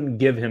him. You couldn't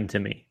give him to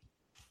me.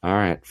 All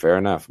right, fair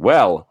enough.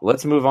 Well,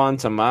 let's move on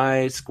to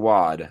my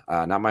squad.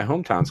 Not my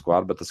hometown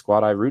squad, but the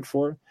squad I root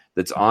for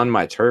that's on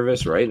my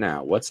Tervis right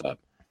now. What's up?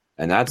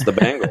 And that's the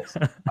Bengals.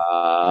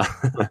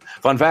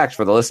 Fun fact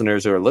for the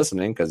listeners who are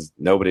listening, because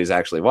nobody's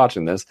actually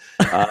watching this,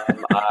 I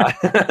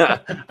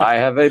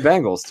have a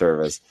Bengals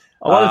Tervis.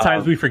 A lot of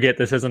times we forget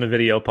this isn't a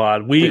video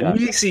pod.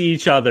 We see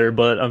each other,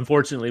 but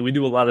unfortunately we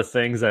do a lot of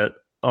things that,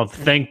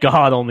 thank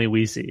God, only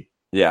we see.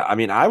 Yeah, I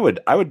mean, I would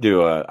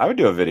do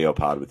a video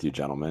pod with you,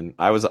 gentlemen.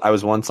 I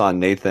was once on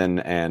Nathan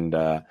and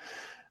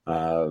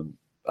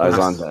I was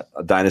on the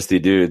Dynasty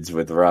Dudes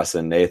with Russ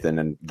and Nathan,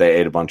 and they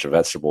ate a bunch of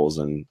vegetables,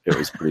 and it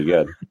was pretty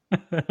good.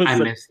 I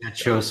missed that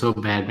show so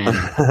bad,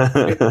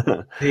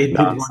 man. They did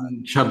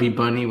one Chubby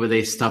Bunny where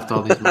they stuffed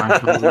all these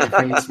marshmallows in their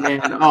face,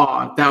 man.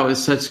 Oh, that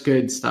was such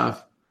good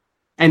stuff.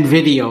 And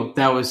video,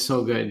 that was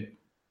so good.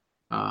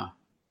 I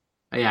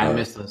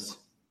missed this.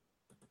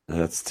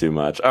 That's too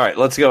much. All right,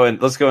 let's go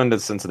into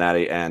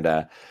Cincinnati, and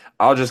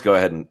I'll go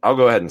ahead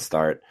and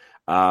start.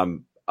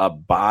 A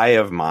buy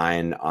of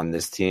mine on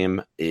this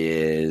team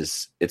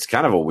it's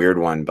kind of a weird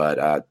one,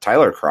 but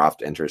Tyler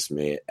Kroft interests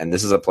me, and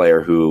this is a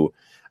player who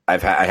I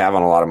have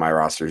on a lot of my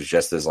rosters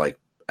just as a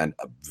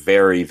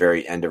very,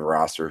 very end of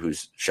roster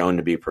who's shown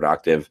to be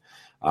productive,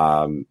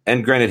 and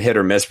granted hit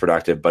or miss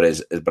productive, but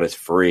is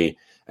free.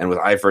 And with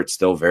Eifert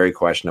still very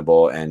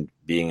questionable and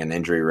being an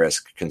injury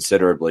risk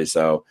considerably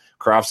so,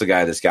 Croft's a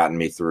guy that's gotten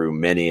me through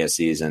many a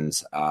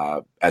seasons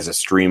as a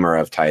streamer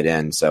of tight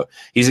ends. So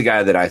he's a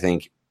guy that I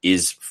think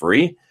is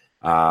free.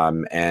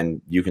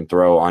 And you can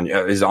throw on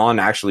is on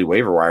actually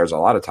waiver wires a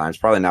lot of times,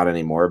 probably not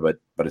anymore, but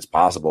it's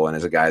possible. And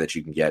is a guy that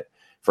you can get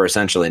for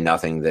essentially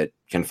nothing that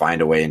can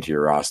find a way into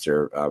your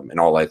roster in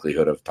all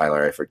likelihood of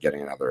Tyler Eifert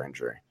getting another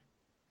injury.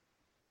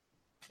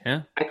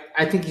 Yeah,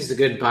 I think he's a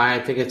good buy. I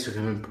think it's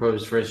going to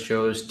improve versus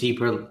Joe's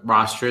deeper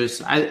rosters.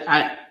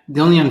 The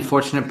only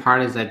unfortunate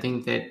part is I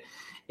think that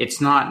it's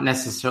not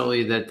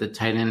necessarily that the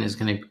tight end is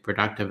going to be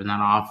productive in that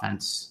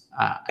offense.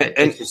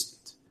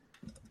 It's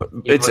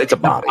a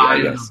body,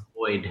 I guess.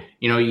 Void.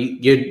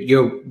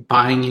 You're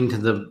buying into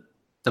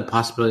the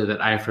possibility that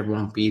Eifert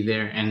won't be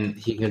there, and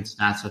he could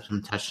snatch up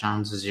some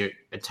touchdowns as a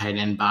tight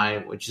end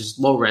buy, which is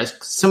low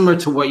risk. Similar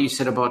to what you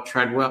said about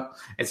Treadwell,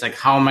 it's like,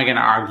 how am I going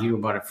to argue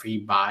about a free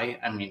buy?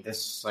 I mean, this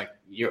is like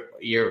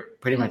you're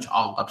pretty much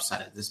all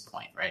upset at this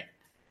point, right?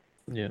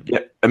 Yeah.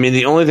 I mean,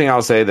 the only thing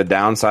I'll say, the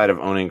downside of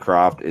owning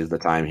Croft is the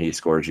time he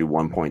scores you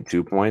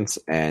 1.2 points,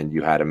 and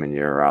you had him in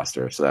your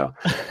roster. So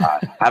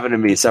happened to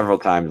me several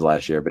times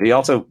last year, but he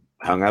also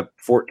hung up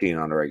 14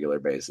 on a regular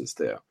basis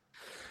too.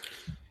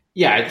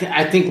 Yeah,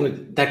 I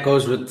think that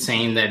goes with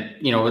saying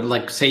that,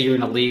 like say you're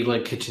in a league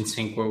like Kitchen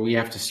Sink where we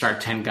have to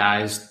start 10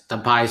 guys, the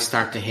buys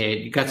start to hit,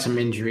 you got some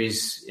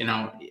injuries,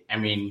 I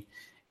mean,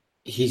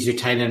 he's your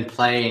tight end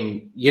play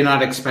and you're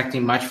not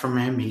expecting much from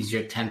him. He's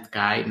your 10th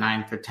guy,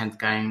 9th or 10th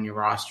guy in your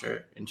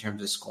roster in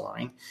terms of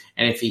scoring.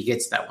 And if he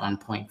gets that 1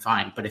 point,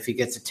 fine. But if he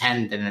gets a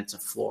 10, then it's a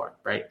floor,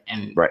 right?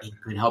 And he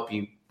could help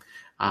you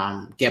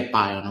get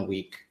by on a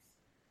week.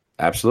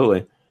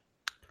 Absolutely.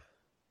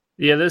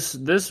 Yeah,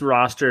 this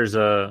roster is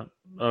a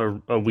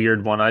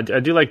weird one. I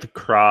do like the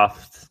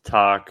Croft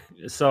talk.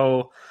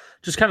 So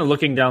just kind of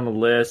looking down the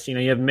list,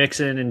 you have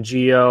Mixon and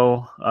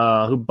Gio,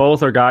 who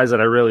both are guys that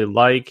I really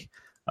like.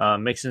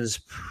 Mixon's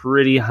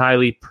pretty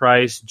highly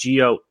priced.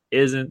 Gio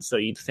isn't, so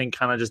you'd think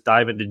kind of just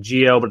dive into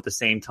Gio, but at the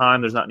same time,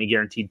 there's not any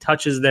guaranteed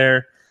touches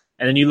there.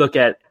 And then you look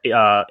at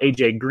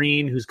AJ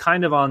Green, who's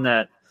kind of on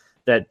that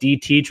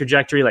DT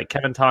trajectory like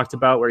Kevin talked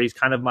about, where he's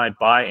kind of my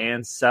buy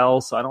and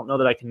sell. So I don't know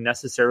that I can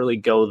necessarily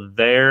go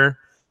there.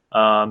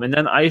 And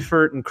then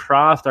Eifert and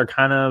Croft are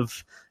kind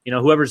of,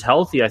 whoever's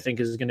healthy, I think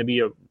is going to be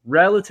a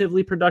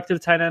relatively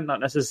productive tight end, not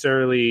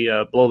necessarily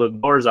blow the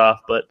doors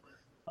off. But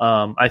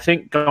I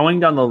think going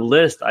down the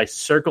list, I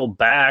circle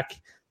back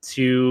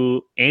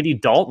to Andy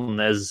Dalton,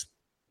 as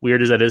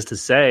weird as that is to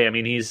say. I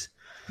mean, he's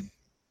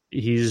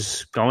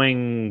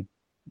going,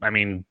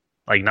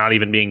 like not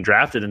even being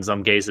drafted in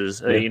some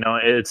cases.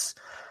 Yeah.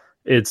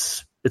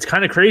 It's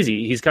kind of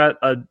crazy. He's got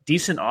a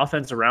decent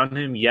offense around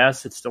him.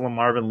 Yes, it's still a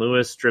Marvin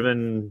Lewis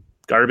driven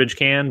garbage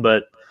can,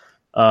 but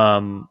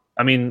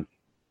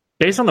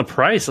based on the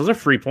price, those are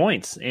free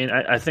points. And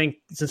I think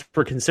since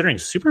we're considering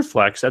super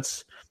flex,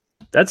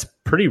 that's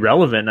pretty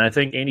relevant. And I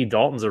think Andy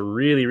Dalton's a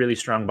really, really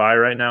strong buy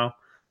right now.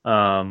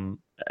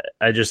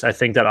 I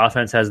think that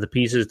offense has the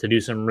pieces to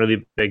do some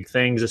really big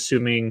things,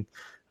 assuming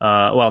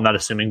not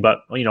assuming, but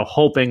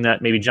hoping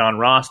that maybe John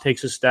Ross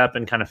takes a step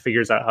and kind of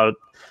figures out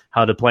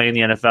how to play in the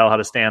NFL, how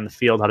to stay on the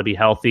field, how to be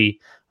healthy.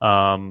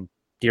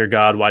 Dear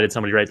God, why did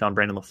somebody write down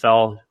Brandon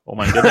LaFell? Oh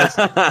my goodness!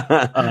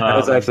 That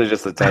was actually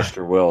just to test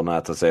your will,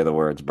 not to say the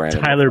words.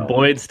 Brandon Tyler LaFell.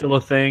 Boyd's still a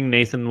thing.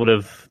 Nathan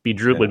would be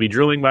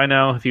drooling by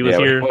now if he was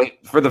here.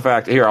 Wait, for the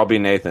fact, here I'll be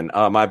Nathan.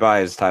 My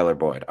buy is Tyler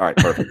Boyd. All right,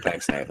 perfect.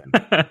 Thanks, Nathan.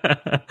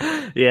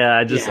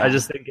 I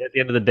just think at the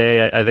end of the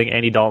day, I think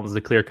Andy Dalton's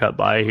the clear cut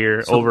buy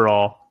here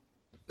overall.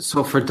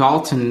 So for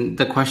Dalton,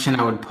 the question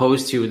I would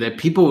pose to you that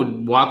people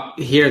would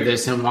hear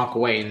this and walk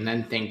away and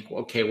then think,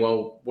 okay,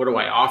 well, what do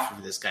I offer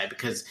for this guy?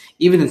 Because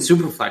even in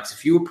Superflex,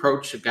 if you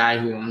approach a guy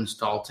who owns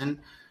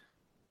Dalton,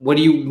 what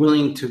are you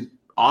willing to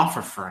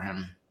offer for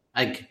him?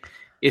 Like,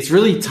 it's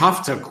really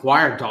tough to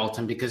acquire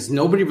Dalton because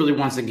nobody really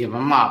wants to give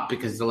him up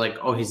because they're like,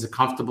 oh, he's a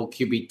comfortable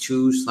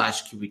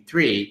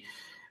QB2/QB3.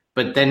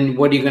 But then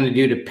what are you going to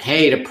do to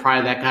pay to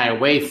pry that guy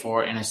away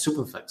for in a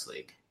Superflex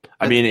league?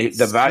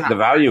 The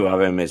value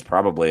of him is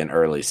probably an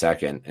early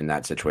second in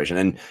that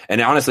situation.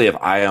 And honestly, if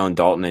I owned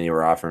Dalton and you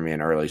were offering me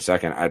an early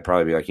second, I'd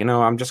probably be like,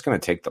 I'm just going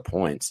to take the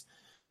points.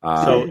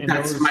 So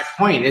that's my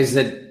point, is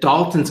that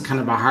Dalton's kind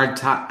of a hard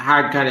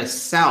guy to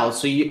sell.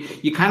 So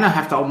you kind of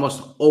have to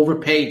almost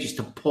overpay just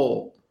to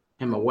pull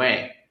him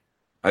away.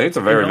 I think it's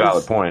a very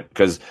valid point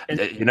because,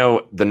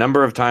 the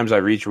number of times I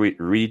retweet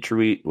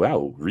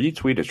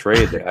a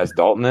trade that has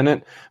Dalton in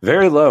it,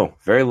 very low,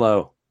 very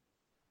low.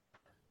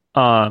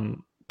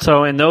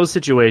 So in those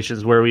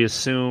situations where we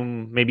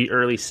assume maybe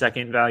early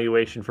second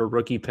valuation for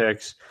rookie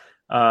picks,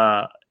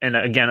 and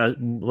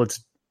again, let's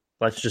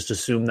just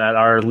assume that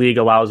our league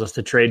allows us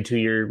to trade 2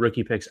 year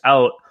rookie picks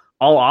out,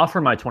 I'll offer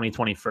my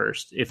 2020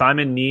 first. If I'm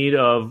in need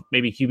of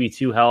maybe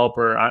QB2 help,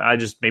 or I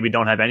just maybe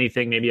don't have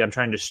anything, maybe I'm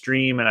trying to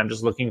stream and I'm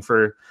just looking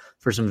for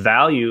some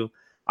value,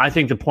 I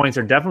think the points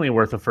are definitely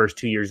worth the first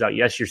 2 years out.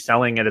 Yes, you're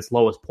selling at its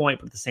lowest point,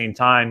 but at the same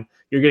time,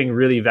 you're getting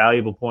really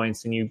valuable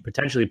points and you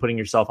potentially putting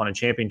yourself on a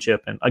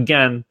championship. And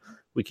again,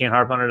 We can't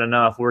harp on it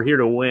enough. We're here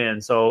to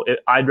win. So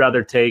I'd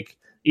rather take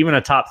even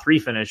a top 3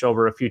 finish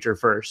over a future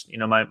first.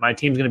 My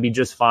team's going to be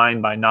just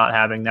fine by not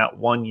having that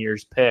 1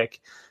 year's pick,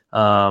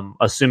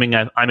 assuming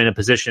I'm in a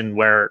position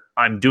where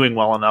I'm doing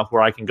well enough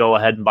where I can go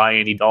ahead and buy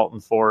Andy Dalton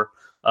for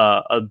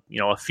a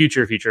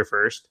future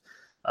first.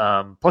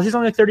 Plus, he's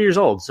only like 30 years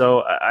old,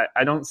 so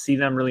I don't see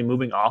them really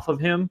moving off of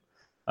him.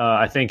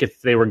 I think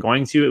if they were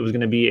going to, it was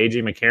going to be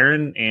A.J.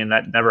 McCarron, and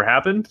that never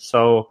happened.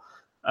 So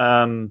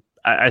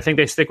I think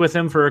they stick with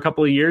him for a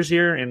couple of years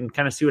here and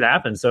kind of see what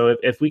happens. So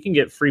if we can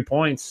get free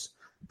points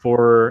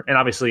and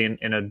obviously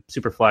in a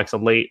super flex, a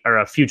late or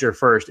a future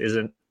first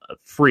isn't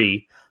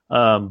free.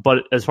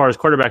 But as far as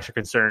quarterbacks are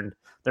concerned,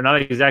 they're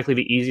not exactly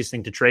the easiest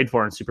thing to trade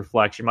for in super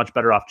flex. You're much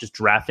better off just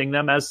drafting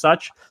them as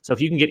such. So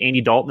if you can get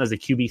Andy Dalton as a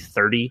QB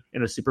 30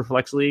 in a super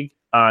flex league,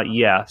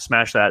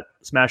 smash that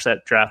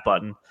draft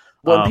button.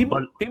 Well,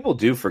 people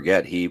do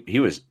forget he's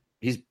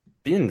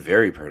been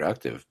very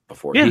productive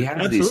before. Yeah, he has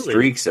absolutely. these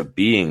streaks of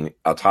being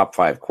a top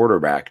 5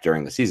 quarterback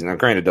during the season. Now,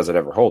 granted, does it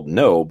ever hold?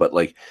 No, but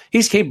like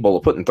he's capable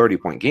of putting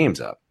 30-point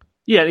games up.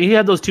 Yeah, he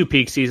had those 2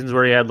 peak seasons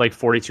where he had like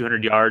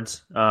 4,200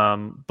 yards.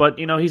 But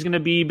he's going to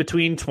be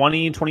between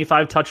 20 and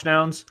 25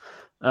 touchdowns.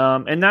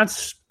 And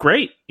that's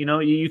great.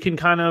 You can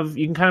kind of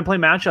play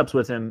matchups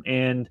with him,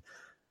 and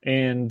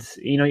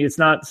it's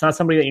not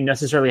somebody that you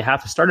necessarily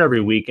have to start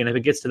every week. And if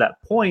it gets to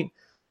that point,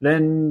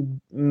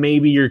 then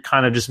maybe you're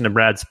kind of just in a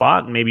bad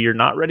spot and maybe you're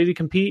not ready to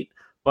compete.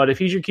 But if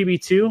he's your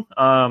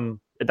QB2,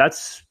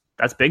 that's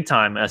big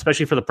time,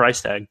 especially for the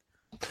price tag.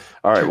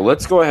 All right, well,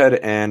 let's go ahead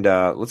and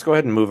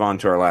move on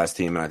to our last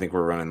team. And I think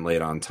we're running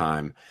late on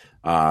time.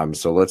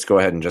 So let's go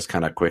ahead and just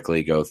kind of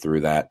quickly go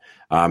through that.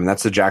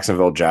 That's the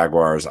Jacksonville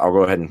Jaguars. I'll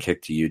go ahead and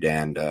kick to you,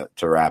 Dan,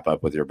 to wrap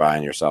up with your buy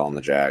and your sell on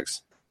the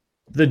Jags.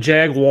 The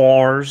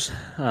Jaguars,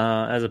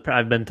 as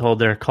I've been told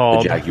they're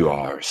called. The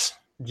Jaguars.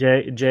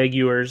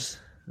 Jaguars.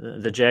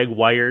 The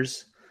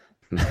Jaguars.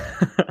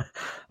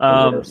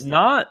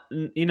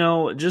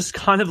 Just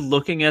kind of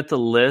looking at the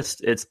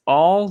list, it's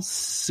all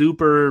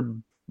super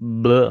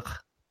blech.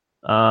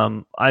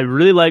 I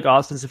really like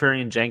Austin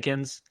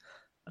Seferian-Jenkins.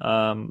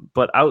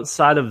 But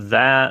outside of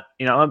that,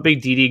 I'm a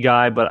big DD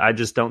guy, but I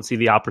just don't see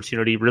the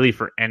opportunity really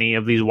for any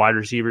of these wide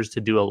receivers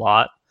to do a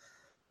lot,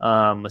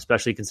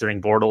 especially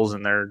considering Bortles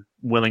and their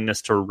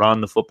willingness to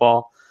run the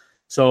football.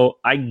 So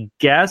I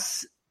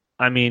guess,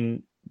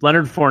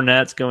 Leonard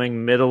Fournette's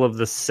going middle of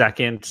the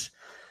second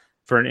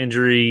for an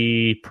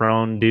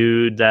injury-prone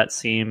dude. That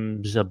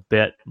seems a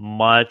bit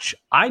much.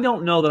 I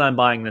don't know that I'm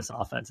buying this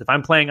offense. If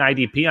I'm playing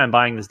IDP, I'm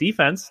buying this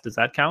defense. Does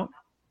that count?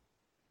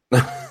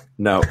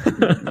 No,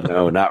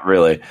 not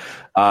really.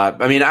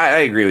 I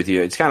agree with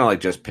you. It's kind of like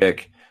just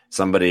pick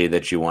somebody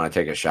that you want to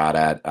take a shot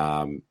at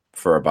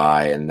for a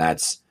buy, and I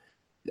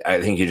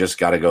think you just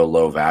got to go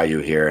low value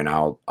here. And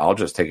I'll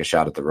just take a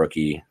shot at the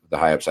rookie, the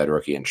high upside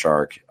rookie in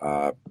Shark,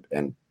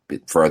 and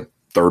for a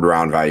 3rd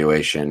round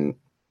valuation,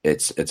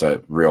 it's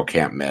a real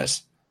can't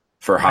miss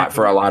for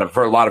a lot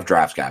of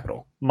draft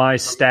capital. My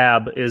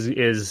stab is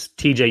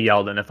TJ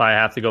Yeldon if I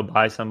have to go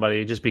buy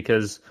somebody, just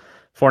because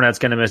Fournette's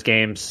going to miss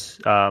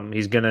games.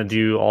 He's going to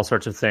do all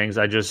sorts of things.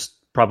 I just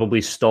probably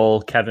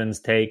stole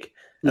Kevin's take,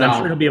 and I'm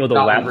sure he'll be able to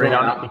elaborate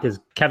on it because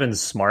Kevin's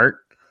smart.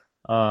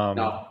 I'm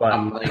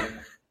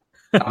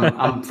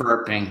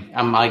burping.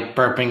 I'm like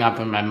burping up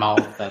in my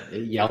mouth that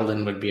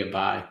Yeldon would be a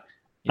buy.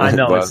 I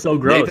know, it's so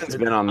gross. Nathan's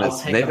been on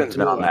this. Nathan's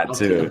been on that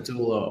too.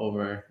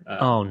 Over.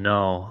 Oh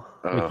no.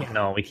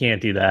 We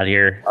can't do that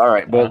here. All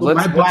right. Well,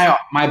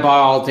 my buy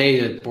all day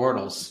is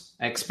Bortles,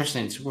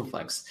 especially in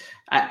Superflex.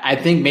 I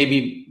think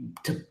maybe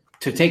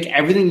to take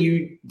everything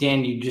you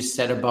just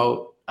said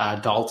about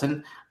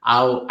Dalton,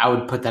 I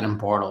would put that in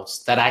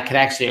Bortles. That I could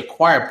actually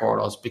acquire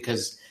Bortles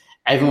because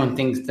everyone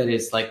thinks that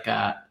it's like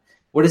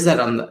what is that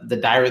on the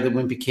Diary of the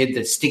Wimpy Kid?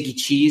 That sticky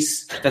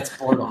cheese? That's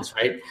Bortles,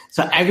 right?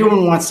 So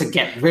everyone wants to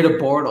get rid of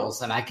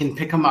Bortles, and I can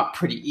pick him up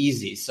pretty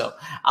easy. So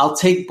I'll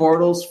take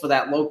Bortles for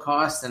that low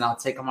cost, and I'll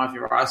take him off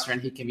your roster,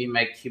 and he can be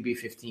my QB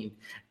 15.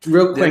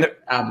 Real quick,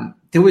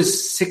 there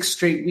was 6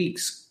 straight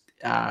weeks.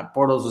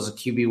 Bortles was a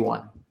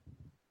QB1.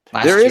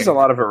 There is a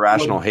lot of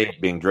irrational hate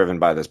being driven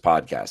by this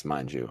podcast,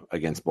 mind you,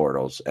 against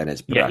Bortles and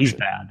his production. Yeah, he's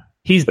bad.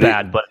 He's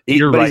bad, but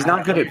you're right. He's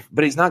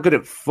not good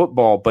at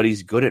football, but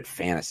he's good at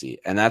fantasy,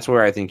 and that's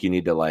where I think you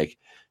need to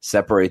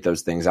separate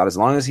those things out. As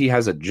long as he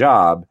has a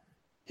job,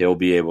 he'll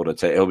be able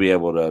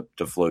to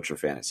float your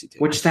fantasy team.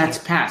 Which that's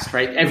past,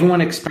 right?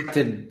 Everyone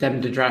expected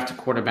them to draft a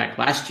quarterback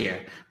last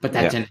year, but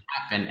that didn't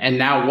happen. And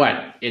now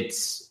what?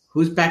 It's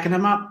who's backing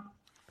them up?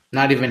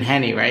 Not even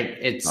Henny, right?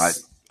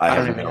 I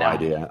have no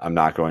idea. I'm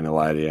not going to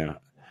lie to you,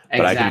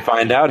 but I can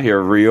find out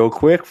here real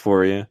quick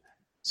for you.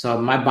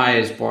 So my buy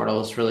is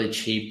Bortles, really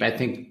cheap. I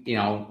think,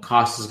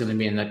 cost is going to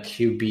be in the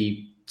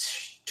QB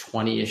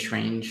 20-ish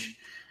range,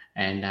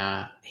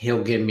 and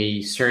he'll give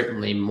me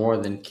certainly more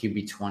than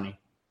QB 20.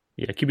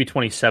 Yeah, QB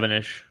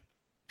 27-ish.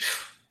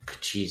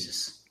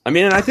 Jesus. And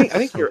I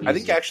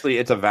think actually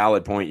it's a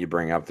valid point you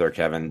bring up there,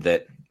 Kevin,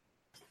 that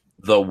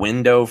the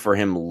window for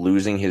him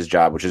losing his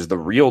job, which is the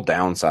real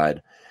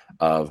downside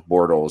of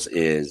Bortles,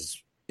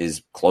 is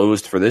is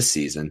closed for this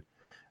season.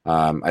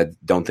 I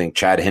don't think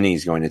Chad Henne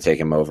is going to take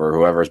him over,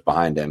 whoever's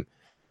behind him.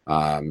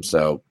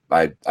 So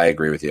I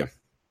agree with you.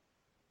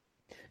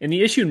 And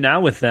the issue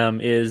now with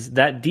them is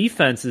that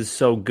defense is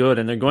so good,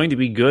 and they're going to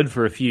be good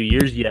for a few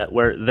years yet,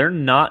 where they're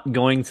not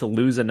going to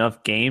lose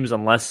enough games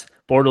unless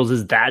Bortles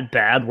is that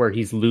bad where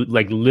he's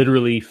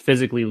literally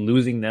physically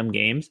losing them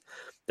games.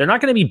 They're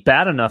not going to be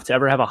bad enough to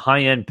ever have a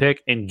high-end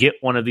pick and get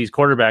one of these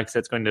quarterbacks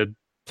that's going to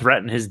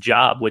threaten his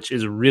job, which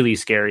is really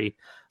scary.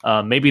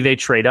 Maybe they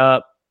trade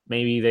up.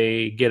 Maybe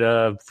they get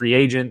a free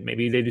agent.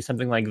 Maybe they do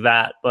something like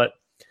that. But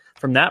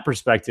from that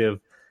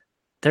perspective,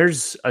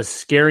 there's a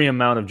scary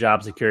amount of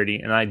job security,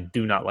 and I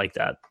do not like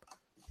that.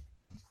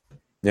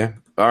 Yeah.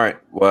 All right.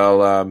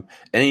 Well,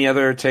 any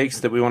other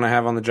takes that we want to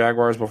have on the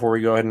Jaguars before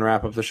we go ahead and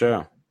wrap up the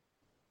show?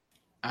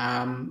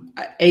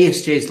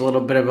 ASJ is a little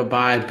bit of a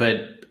buy,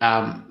 but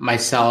my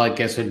sell, I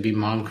guess, would be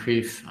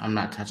Moncrief. I'm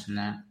not touching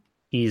that.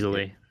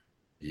 Easily.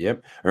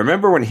 Yep.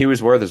 Remember when he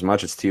was worth as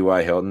much as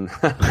T.Y. Hilton?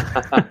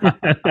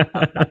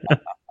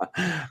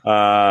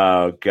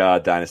 Oh,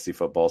 God. Dynasty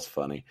football's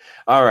funny.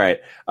 All right.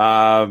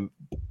 Or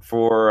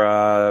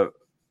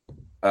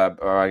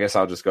I guess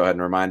I'll just go ahead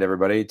and remind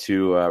everybody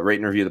to rate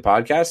and review the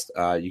podcast.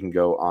 You can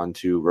go on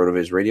to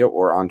RotoViz Radio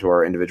or onto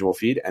our individual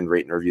feed and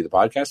rate and review the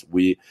podcast.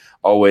 We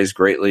always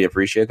greatly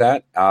appreciate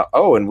that.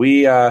 And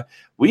we have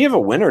a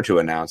winner to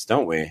announce,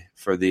 don't we?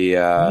 For the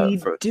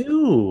for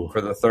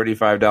the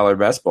 $35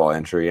 best ball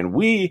entry, and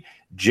we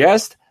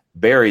just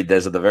buried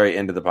this at the very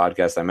end of the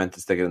podcast. I meant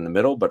to stick it in the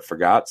middle, but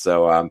forgot.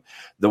 So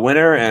the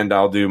winner, and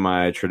I'll do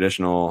my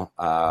traditional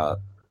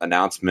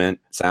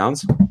announcement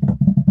sounds.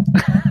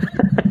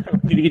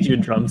 Need to get you a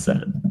drum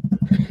set.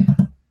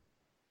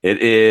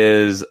 It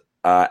is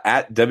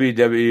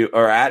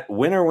at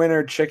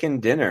Winner Chicken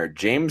Dinner.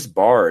 James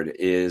Bard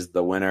is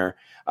the winner.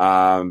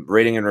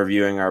 Rating and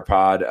reviewing our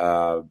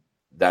pod.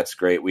 That's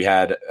great. We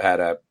had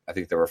I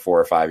think there were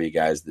 4 or 5 of you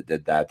guys that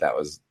did that. That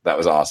was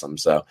awesome.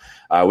 So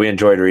we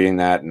enjoyed reading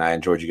that, and I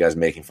enjoyed you guys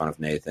making fun of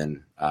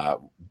Nathan,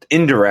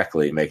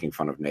 indirectly making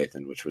fun of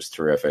Nathan, which was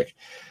terrific.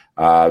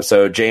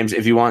 So James,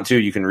 if you want to,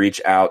 you can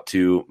reach out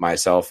to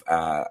myself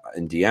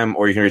in DM,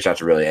 or you can reach out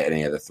to really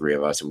any of the 3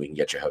 of us, and we can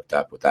get you hooked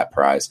up with that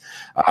prize.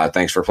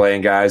 Thanks for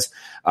playing, guys.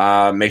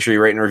 Make sure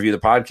you rate and review the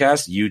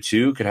podcast. You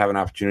too could have an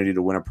opportunity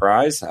to win a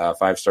prize.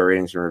 5-star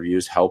ratings and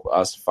reviews help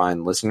us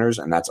find listeners,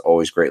 and that's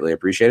always greatly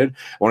appreciated.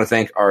 I want to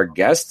thank our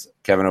guest,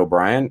 Kevin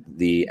O'Brien,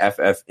 the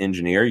FF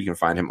Engineer. You can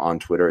find him on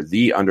Twitter,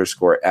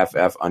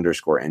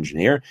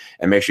 _FF_Engineer.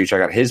 And make sure you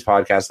check out his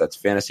podcast. That's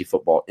Fantasy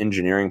Football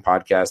Engineering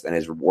Podcast, and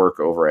his work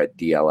over at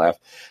DLF.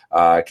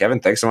 Kevin,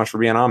 thanks so much for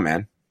being on,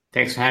 man.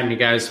 Thanks for having me,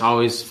 guys.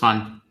 Always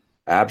fun.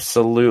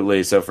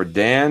 Absolutely. So for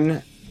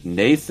Dan,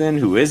 Nathan,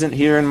 who isn't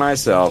here, and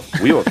myself,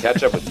 we will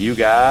catch up with you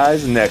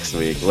guys next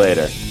week.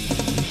 Later.